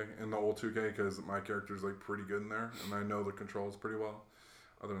in 2K, in the old 2K, because my character's like pretty good in there, and I know the controls pretty well.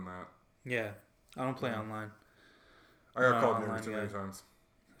 Other than that, Yeah. I don't play online. I got Not called online names too many guy. times.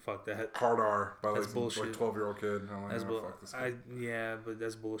 Fuck that. Hard R by That's like bullshit. like 12-year-old kid. And I'm like, That's oh, fuck this kid. Yeah, but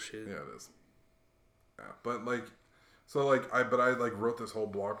that's bullshit. Yeah, it is. Yeah, but like, so like I like wrote this whole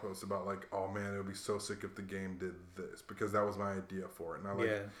blog post about like, oh man, it would be so sick if the game did this because that was my idea for it. And I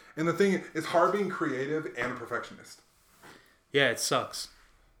like, and the thing is, it's hard being creative and a perfectionist. Yeah, it sucks.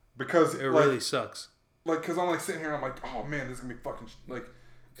 Because it really sucks. Like, cause I'm like sitting here, and I'm like, oh man, this is gonna be fucking like,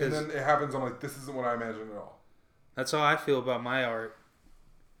 and then it happens. I'm like, this isn't what I imagined at all. That's how I feel about my art.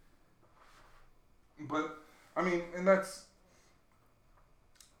 But I mean, and that's.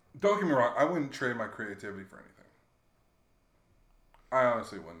 Don't get me wrong. I wouldn't trade my creativity for anything. I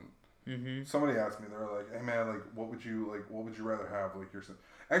honestly wouldn't. Mm-hmm. Somebody asked me, they're like, "Hey man, like, what would you rather have? Like, your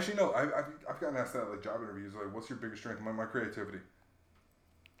actually no, I've gotten asked that at, like job interviews. Like, what's your biggest strength? My creativity.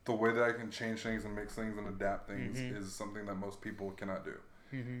 The way that I can change things and mix things and adapt things is something that most people cannot do.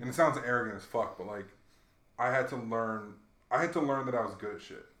 Mm-hmm. And it sounds arrogant as fuck, but like, I had to learn that I was good at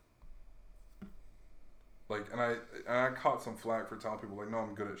shit. Like, and I caught some flack for telling people like, no,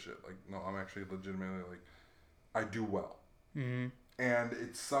 I'm good at shit. Like, no, I'm actually legitimately like, I do well. Mm-hmm. And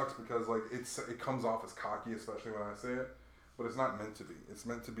it sucks because like it comes off as cocky, especially when I say it, but it's not meant to be. It's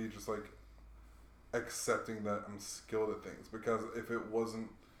meant to be just like accepting that I'm skilled at things. Because if it wasn't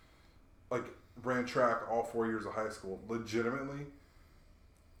like ran track all 4 years of high school, legitimately,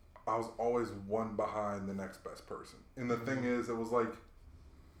 I was always one behind the next best person. And the thing is, it was like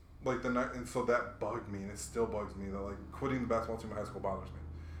the night, and so that bugged me, and it still bugs me that like quitting the basketball team in high school bothers me.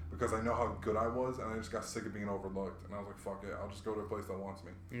 Because I know how good I was, and I just got sick of being overlooked. And I was like, fuck it, I'll just go to a place that wants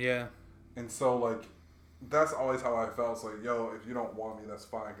me. Yeah. And so, like, that's always how I felt. It's like, yo, if you don't want me, that's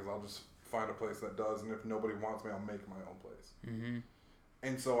fine, because I'll just find a place that does. And if nobody wants me, I'll make my own place. Mm-hmm.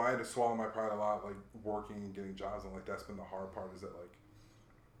 And so I had to swallow my pride a lot, like, working and getting jobs. And, like, that's been the hard part is that, like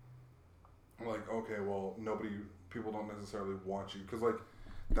okay, well, people don't necessarily want you. Because, like,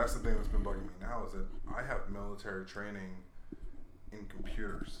 that's the thing that's been bugging me now is that I have military training in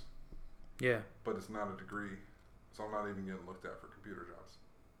computers. Yeah. But it's not a degree. So I'm not even getting looked at for computer jobs.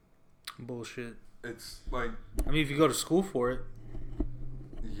 Bullshit. It's like... I mean, if you go to school for it.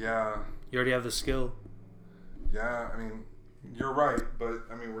 Yeah. You already have the skill. Yeah, I mean, you're right. But,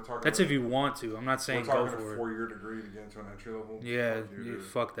 I mean, we're talking... That's if you want to. I'm not saying go for it. We're talking a 4-year degree to get into an entry level. Yeah,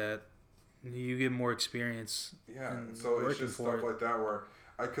 fuck that. You get more experience. Yeah, and so it's just stuff like that where...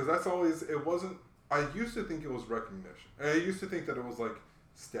 Because that's always... It wasn't... I used to think it was recognition. I used to think that it was like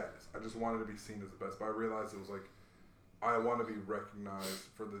status. I just wanted to be seen as the best. But I realized it was like, I want to be recognized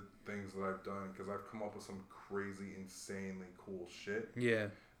for the things that I've done because I've come up with some crazy, insanely cool shit. Yeah.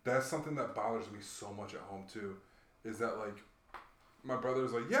 That's something that bothers me so much at home too. Is that like, my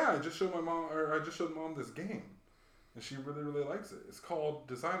brother's like, yeah, I just showed mom this game. And she really, really likes it. It's called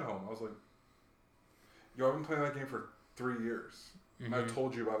Design Home. I was like, yo, I've been playing that game for 3 years. Mm-hmm. And I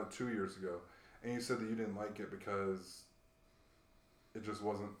told you about it 2 years ago. And you said that you didn't like it because it just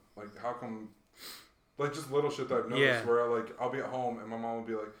wasn't, like, how come, like, just little shit that I've noticed where, like, I'll be at home and my mom will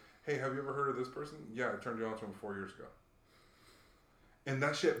be like, hey, have you ever heard of this person? Yeah, I turned you on to him 4 years ago. And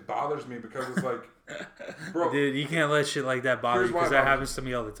that shit bothers me because it's like, bro. Dude, you can't let shit like that bother you because that happens to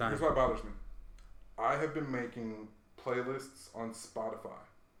me all the time. Here's why it bothers me. I have been making playlists on Spotify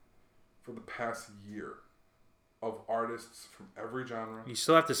for the past year of artists from every genre. You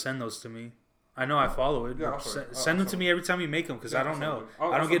still have to send those to me. I know I follow it. Yeah, send them to me every time you make them because I don't know.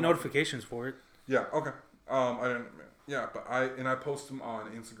 I don't get notifications for it. Yeah. Okay. I didn't. Yeah, but I post them on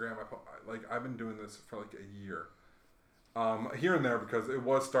Instagram. I've been doing this for like a year, here and there because it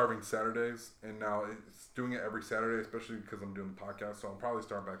was Starving Saturdays, and now it's doing it every Saturday, especially because I'm doing the podcast. So I'll probably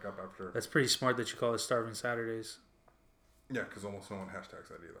start back up after. That's pretty smart that you call it Starving Saturdays. Yeah, because almost no one hashtags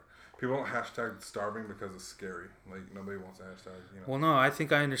that either. People don't hashtag starving because it's scary. Like, nobody wants to hashtag, you know. Well, no, I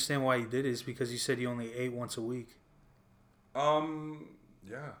think I understand why you did it. Is because you said you only ate once a week.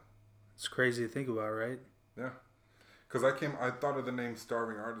 Yeah. It's crazy to think about, right? Yeah. Because I thought of the name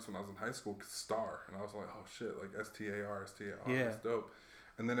Starving Artist when I was in high school, Star. And I was like, oh, shit, like STAR. Yeah. That's dope.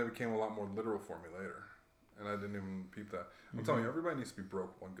 And then it became a lot more literal for me later. And I didn't even peep that. I'm telling you, everybody needs to be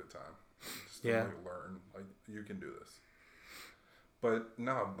broke one good time. Just to like, learn. Like, you can do this. But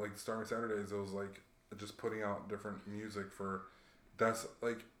no, like Starving Saturdays, it was like just putting out different music for. That's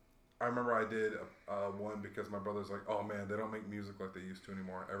like, I remember I did one because my brother's like, oh man, they don't make music like they used to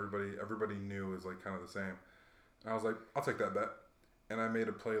anymore. Everybody new is like kind of the same. And I was like, I'll take that bet. And I made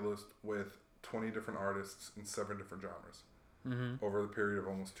a playlist with 20 different artists in 7 different genres over the period of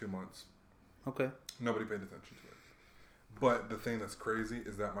almost 2 months. Okay. Nobody paid attention to it. But the thing that's crazy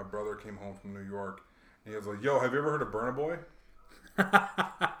is that my brother came home from New York and he was like, yo, have you ever heard of Burna Boy?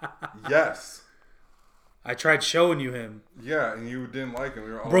 Yes. I tried showing you him. Yeah, and you didn't like him.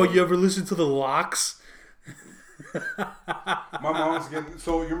 We were all Bro, like, you ever listen to the Locks? my mom's getting...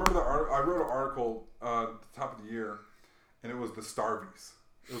 So you remember I wrote an article at the top of the year, and it was the Starvies.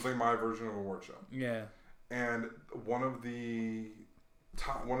 It was like my version of a award show. Yeah. And one of the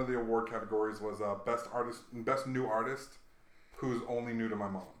award categories was best new artist who's only new to my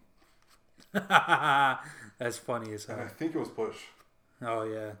mom. That's funny as hell. And I think it was Push. Oh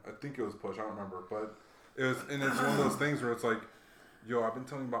yeah. I think it was Push. I don't remember, but it was, and it's one of those things where it's like, yo, I've been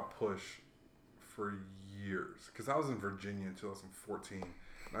telling you about Push for years because I was in Virginia in 2014,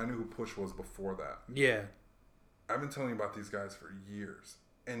 and I knew who Push was before that. Yeah. I've been telling you about these guys for years,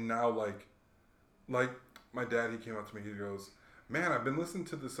 and now like my dad, he came up to me, he goes, man, I've been listening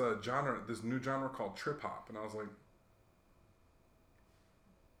to this this new genre called trip hop, and I was like,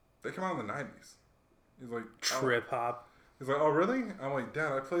 they came out in the 90s. He's like, trip hop. He's like, oh really? I'm like,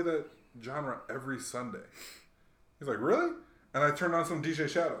 Dad, I play that genre every Sunday. He's like, really? And I turned on some DJ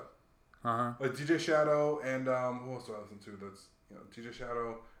Shadow. Like DJ Shadow and who else do I listen to? That's DJ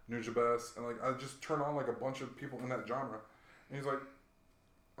Shadow, Nujabes, and like I just turn on like a bunch of people in that genre. And he's like,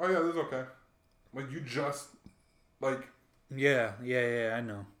 oh yeah, this is okay. Like you just like Yeah, I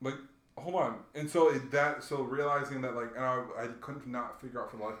know. like hold on. And so so realizing that like, and I couldn't not figure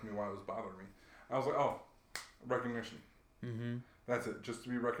out for the life of me why it was bothering me. I was like, oh, recognition. That's it. Just to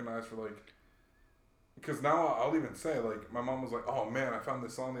be recognized for like, because now I'll even say like, my mom was like, oh man, I found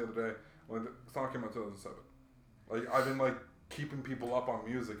this song the other day. Like the song came out in 2007. Like I've been like keeping people up on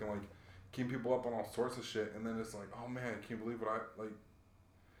music and like keeping people up on all sorts of shit, and then it's like, oh man, can you believe what I like?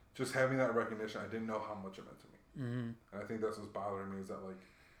 Just having that recognition, I didn't know how much it meant to me. And I think that's what's bothering me is that like,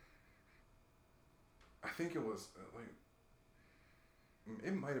 I think it was like,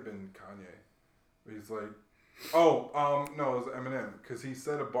 it might have been Kanye. But he's like, no, it was Eminem, because he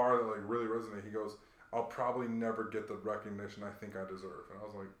said a bar that like really resonated. He goes, I'll probably never get the recognition I think I deserve. And I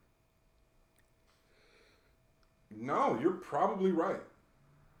was like, no, you're probably right.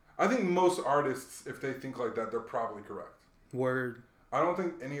 I think most artists, if they think like that, they're probably correct. Word. I don't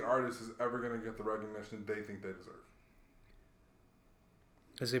think any artist is ever going to get the recognition they think they deserve.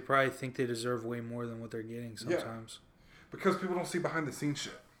 Because they probably think they deserve way more than what they're getting sometimes. Yeah. Because people don't see behind the scenes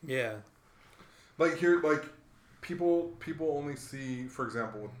shit. Yeah. Like here, like people only see, for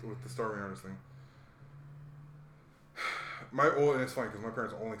example, with the starving artist thing. And it's funny because my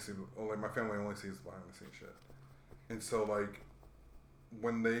parents my family only sees behind the scenes shit. And so like,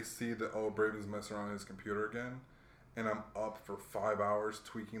 when they see that, oh, Braden's messing around on his computer again, and I'm up for 5 hours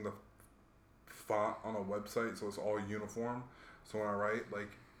tweaking the font on a website so it's all uniform. So when I write,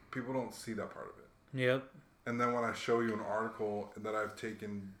 like, people don't see that part of it. Yep. And then when I show you an article that I've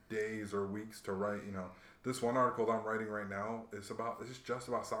taken days or weeks to write, this one article that I'm writing right now is just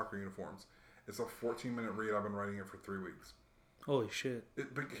about soccer uniforms. It's a 14-minute read. I've been writing it for 3 weeks. Holy shit.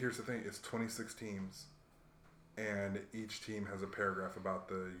 But here's the thing. It's 26 teams, and each team has a paragraph about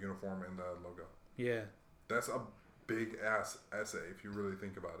the uniform and the logo. Yeah. That's a big-ass essay if you really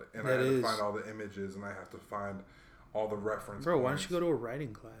think about it. And that I have to find all the images, and I have to find all the reference Bro, points. why don't you go to a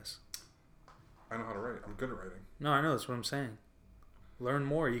writing class? I know how to write. I'm good at writing. No, I know. That's what I'm saying. Learn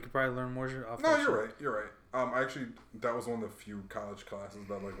more. You could probably learn more off No, you're right. You're right. Actually, that was one of the few college classes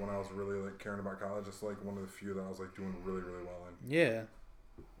that, like, when I was really, like, caring about college, it's, like, one of the few that I was, like, doing really, really well in. Yeah.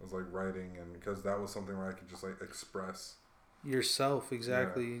 It was, like, writing, and because that was something where I could just, like, express. Yourself,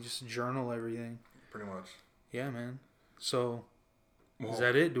 exactly. Yeah. You just journal everything. Pretty much. Yeah, man. So, is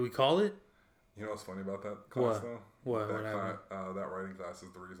that it? Do we call it? You know what's funny about that class, though? What? That writing class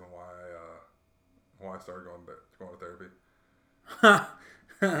is the reason why I started going to therapy.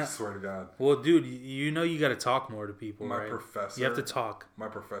 I swear to God. Well, dude, you know you got to talk more to people, my right? professor. You have to talk. My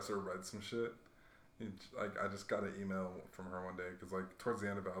professor read some shit. I just got an email from her one day because, like, towards the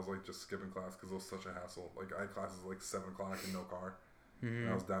end of it, I was, like, just skipping class because it was such a hassle. Like, I had classes like 7 o'clock and no car. And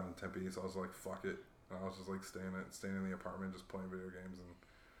I was down in Tempe, so I was like, fuck it. And I was just, like, staying in the apartment, just playing video games and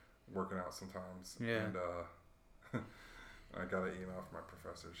working out sometimes. Yeah. And I got an email from my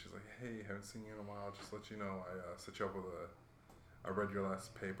professor. She's like, hey, haven't seen you in a while. Just to let you know, I set you up with I read your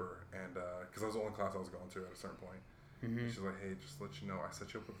last paper, and because that was the only class I was going to at a certain point. And she's like, hey, just to let you know, I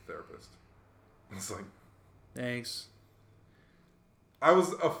set you up with a therapist. And it's like, thanks. I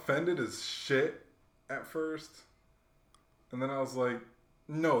was offended as shit at first. And then I was like,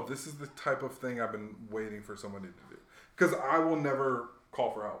 no, this is the type of thing I've been waiting for somebody to do. Because I will never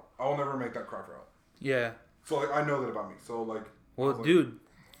call for help. I will never make that cry for help. Yeah. So, like, I know that about me. So, like... Well, dude,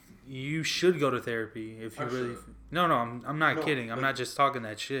 you should go to therapy if you really... Should. No, I'm not kidding. I'm not just talking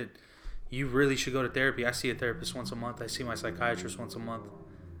that shit. You really should go to therapy. I see a therapist once a month. I see my psychiatrist once a month.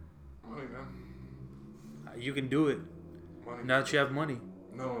 Money, man. You can do it. Money. Now that you have money.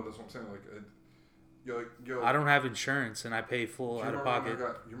 No, that's what I'm saying. Like, yo, I don't have insurance and I pay full out of pocket.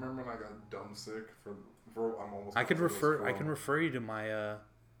 You remember when I got dumb sick for I'm almost. I can refer you to my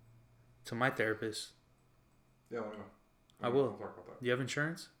therapist. Yeah, let me know. I will. We'll talk about that. Do you have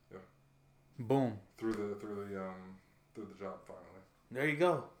insurance? Yeah. Boom. Through the job finally. There you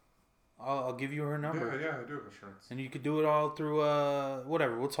go. I'll give you her number. Yeah, I do have insurance. And you could do it all through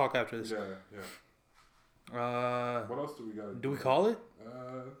whatever. We'll talk after this. Yeah. What else do we got? Do we call it?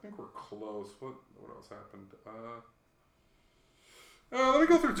 I think we're close. What else happened? Let me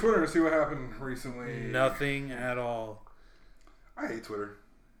go through Twitter and see what happened recently. Nothing at all. I hate Twitter.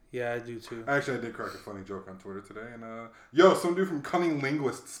 Yeah, I do too. Actually, I did crack a funny joke on Twitter today, and some dude from Cunning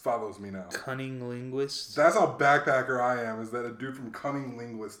Linguists follows me now. Cunning Linguists? That's how backpacker I am. Is that a dude from Cunning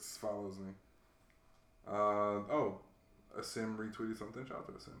Linguists follows me? Asim retweeted something. Shout out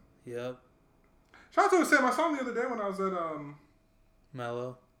to Asim. Yep. Shout out to Asim. I saw him the other day when I was at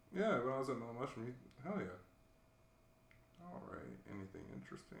Mellow. Yeah, when I was at Mellow Mushroom. Hell yeah. All right. Anything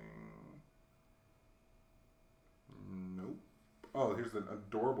interesting? Nope. Oh, here's an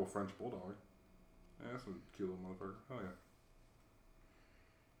adorable French bulldog. Yeah, that's a cute little motherfucker. Hell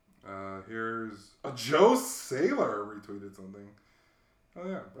yeah. Here's a Joe Sailor retweeted something. Oh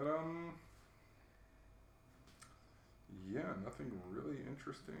yeah, but yeah, nothing really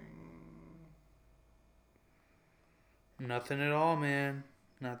interesting. Nothing at all, man.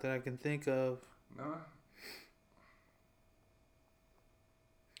 Not that I can think of. Nah.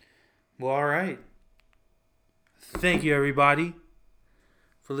 Well, all right. Thank you, everybody,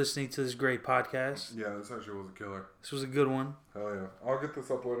 for listening to this great podcast. Yeah, this actually was a killer. This was a good one. Hell yeah. I'll get this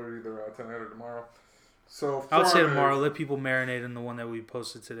uploaded either tonight or tomorrow. So I'll say tomorrow. Let people marinate in the one that we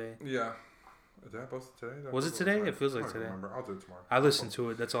posted today. Yeah. Did I post it today? Was it today? It feels like today. Remember. I'll do it tomorrow. I listened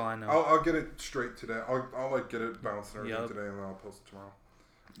to it. That's all I know. I'll get it straight today. I'll like get it bounced and everything today, and then I'll post it tomorrow.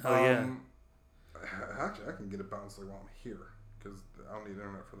 Oh yeah. Actually, I can get it bounced like while I'm here because I don't need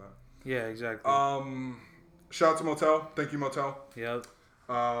internet for that. Yeah, exactly. Shout out to Motel. Thank you, Motel. Yep.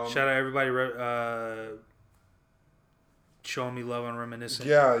 Shout out everybody showing me love on Reminiscent.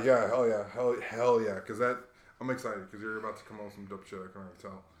 Yeah, hell yeah. Because I'm excited because you're about to come on with some dope shit. I can already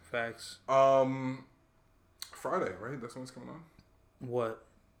tell. Facts. Friday, right? That's when it's coming on. What?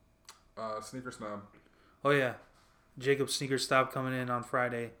 Sneaker Snob. Oh yeah, Jacob's Sneaker Stop coming in on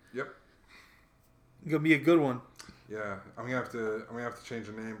Friday. Yep. Gonna be a good one. Yeah, I'm gonna have to change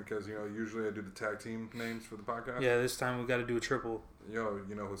the name because usually I do the tag team names for the podcast. Yeah, this time we got to do a triple. Yo,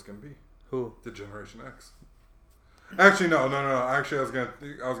 you know who it's gonna be? Who? The Generation X. Actually, no. Actually, I was gonna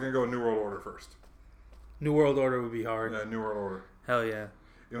go New World Order first. New World Order would be hard. Yeah, New World Order. Hell yeah.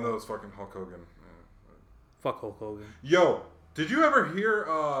 Even though it's fucking Hulk Hogan. Yeah. Fuck Hulk Hogan. Yo, did you ever hear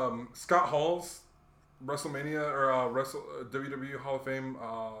Scott Hall's WrestleMania or WWE Hall of Fame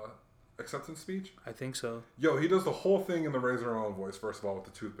acceptance speech? I think so. Yo, he does the whole thing in the Razor Ramon voice, first of all, with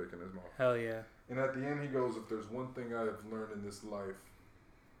the toothpick in his mouth. Hell yeah. And at the end he goes, if there's one thing I've learned in this life,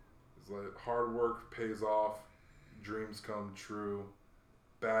 is that hard work pays off, dreams come true,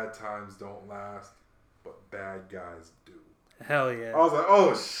 bad times don't last, but bad guys do. Hell yeah. I was like,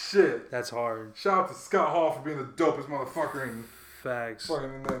 oh shit. That's hard. Shout out to Scott Hall for being the dopest motherfucker in Facts.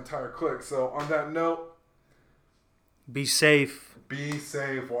 fucking in the entire clique. So on that note, be safe. Be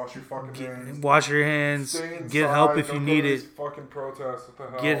safe. Wash your fucking hands. Wash your hands. Stay inside. Get help if Don't you go need to it. these fucking protests. What the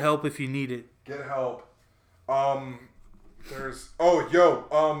hell? Get help if you need it. Get help. We are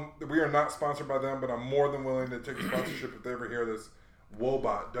not sponsored by them, but I'm more than willing to take a sponsorship if they ever hear this.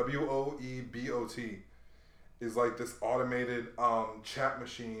 Woebot, WOEBOT, is like this automated chat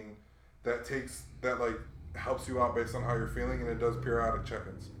machine that helps you out based on how you're feeling, and it does periodic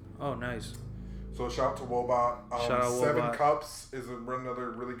check-ins. Oh, nice. So shout out to Woebot. Shout out Seven Woebot. Cups is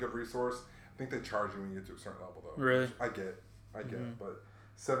another really good resource. I think they charge you when you get to a certain level, though. Really? I get, but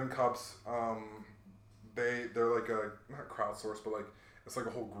 7 Cups, they're like a not crowdsourced, but like it's like a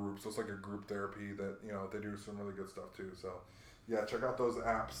whole group. So it's like a group therapy that they do some really good stuff too. So yeah, check out those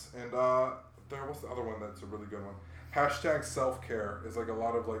apps. And what's the other one that's a really good one? Hashtag self-care is like a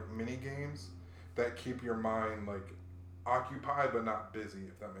lot of like mini games that keep your mind like occupied but not busy,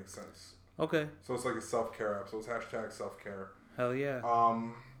 if that makes sense. Okay. So it's like a self-care app. So it's hashtag self-care. Hell yeah.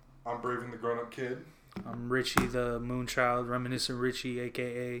 I'm Braving the Grown Up Kid. I'm Richie the Moonchild, Reminiscent Richie,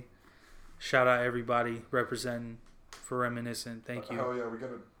 a.k.a. Shout out everybody representing for Reminiscent. Thank you. Hell yeah, we got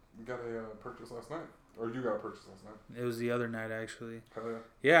a purchase last night. Or you got a purchase last night. It was the other night, actually. Hell yeah.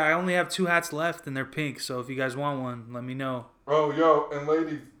 Yeah, I only have 2 hats left, and they're pink, so if you guys want one, let me know. Oh, yo, and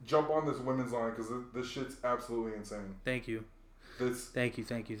ladies, jump on this women's line, because this shit's absolutely insane. Thank you. Thank you.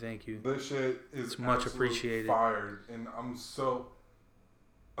 This shit is much appreciated. Fired, and I'm so...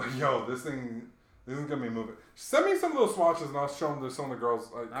 Yo, this is gonna be moving. Send me some of those swatches, and I'll show them to some of the girls.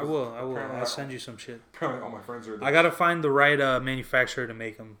 I will. I'll send you some shit. Apparently, all my friends are there. I gotta find the right manufacturer to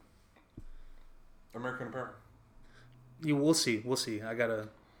make them. American Apparel. We'll see. We'll see.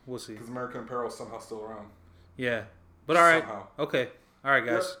 We'll see. Because American Apparel is somehow still around. Yeah. But all right. Somehow. Okay. All right,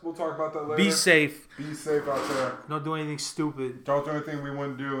 guys. Yep, we'll talk about that later. Be safe. Be safe out there. Don't do anything stupid. Don't do anything we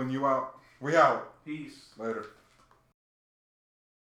wouldn't do, and you out. We out. Peace. Later.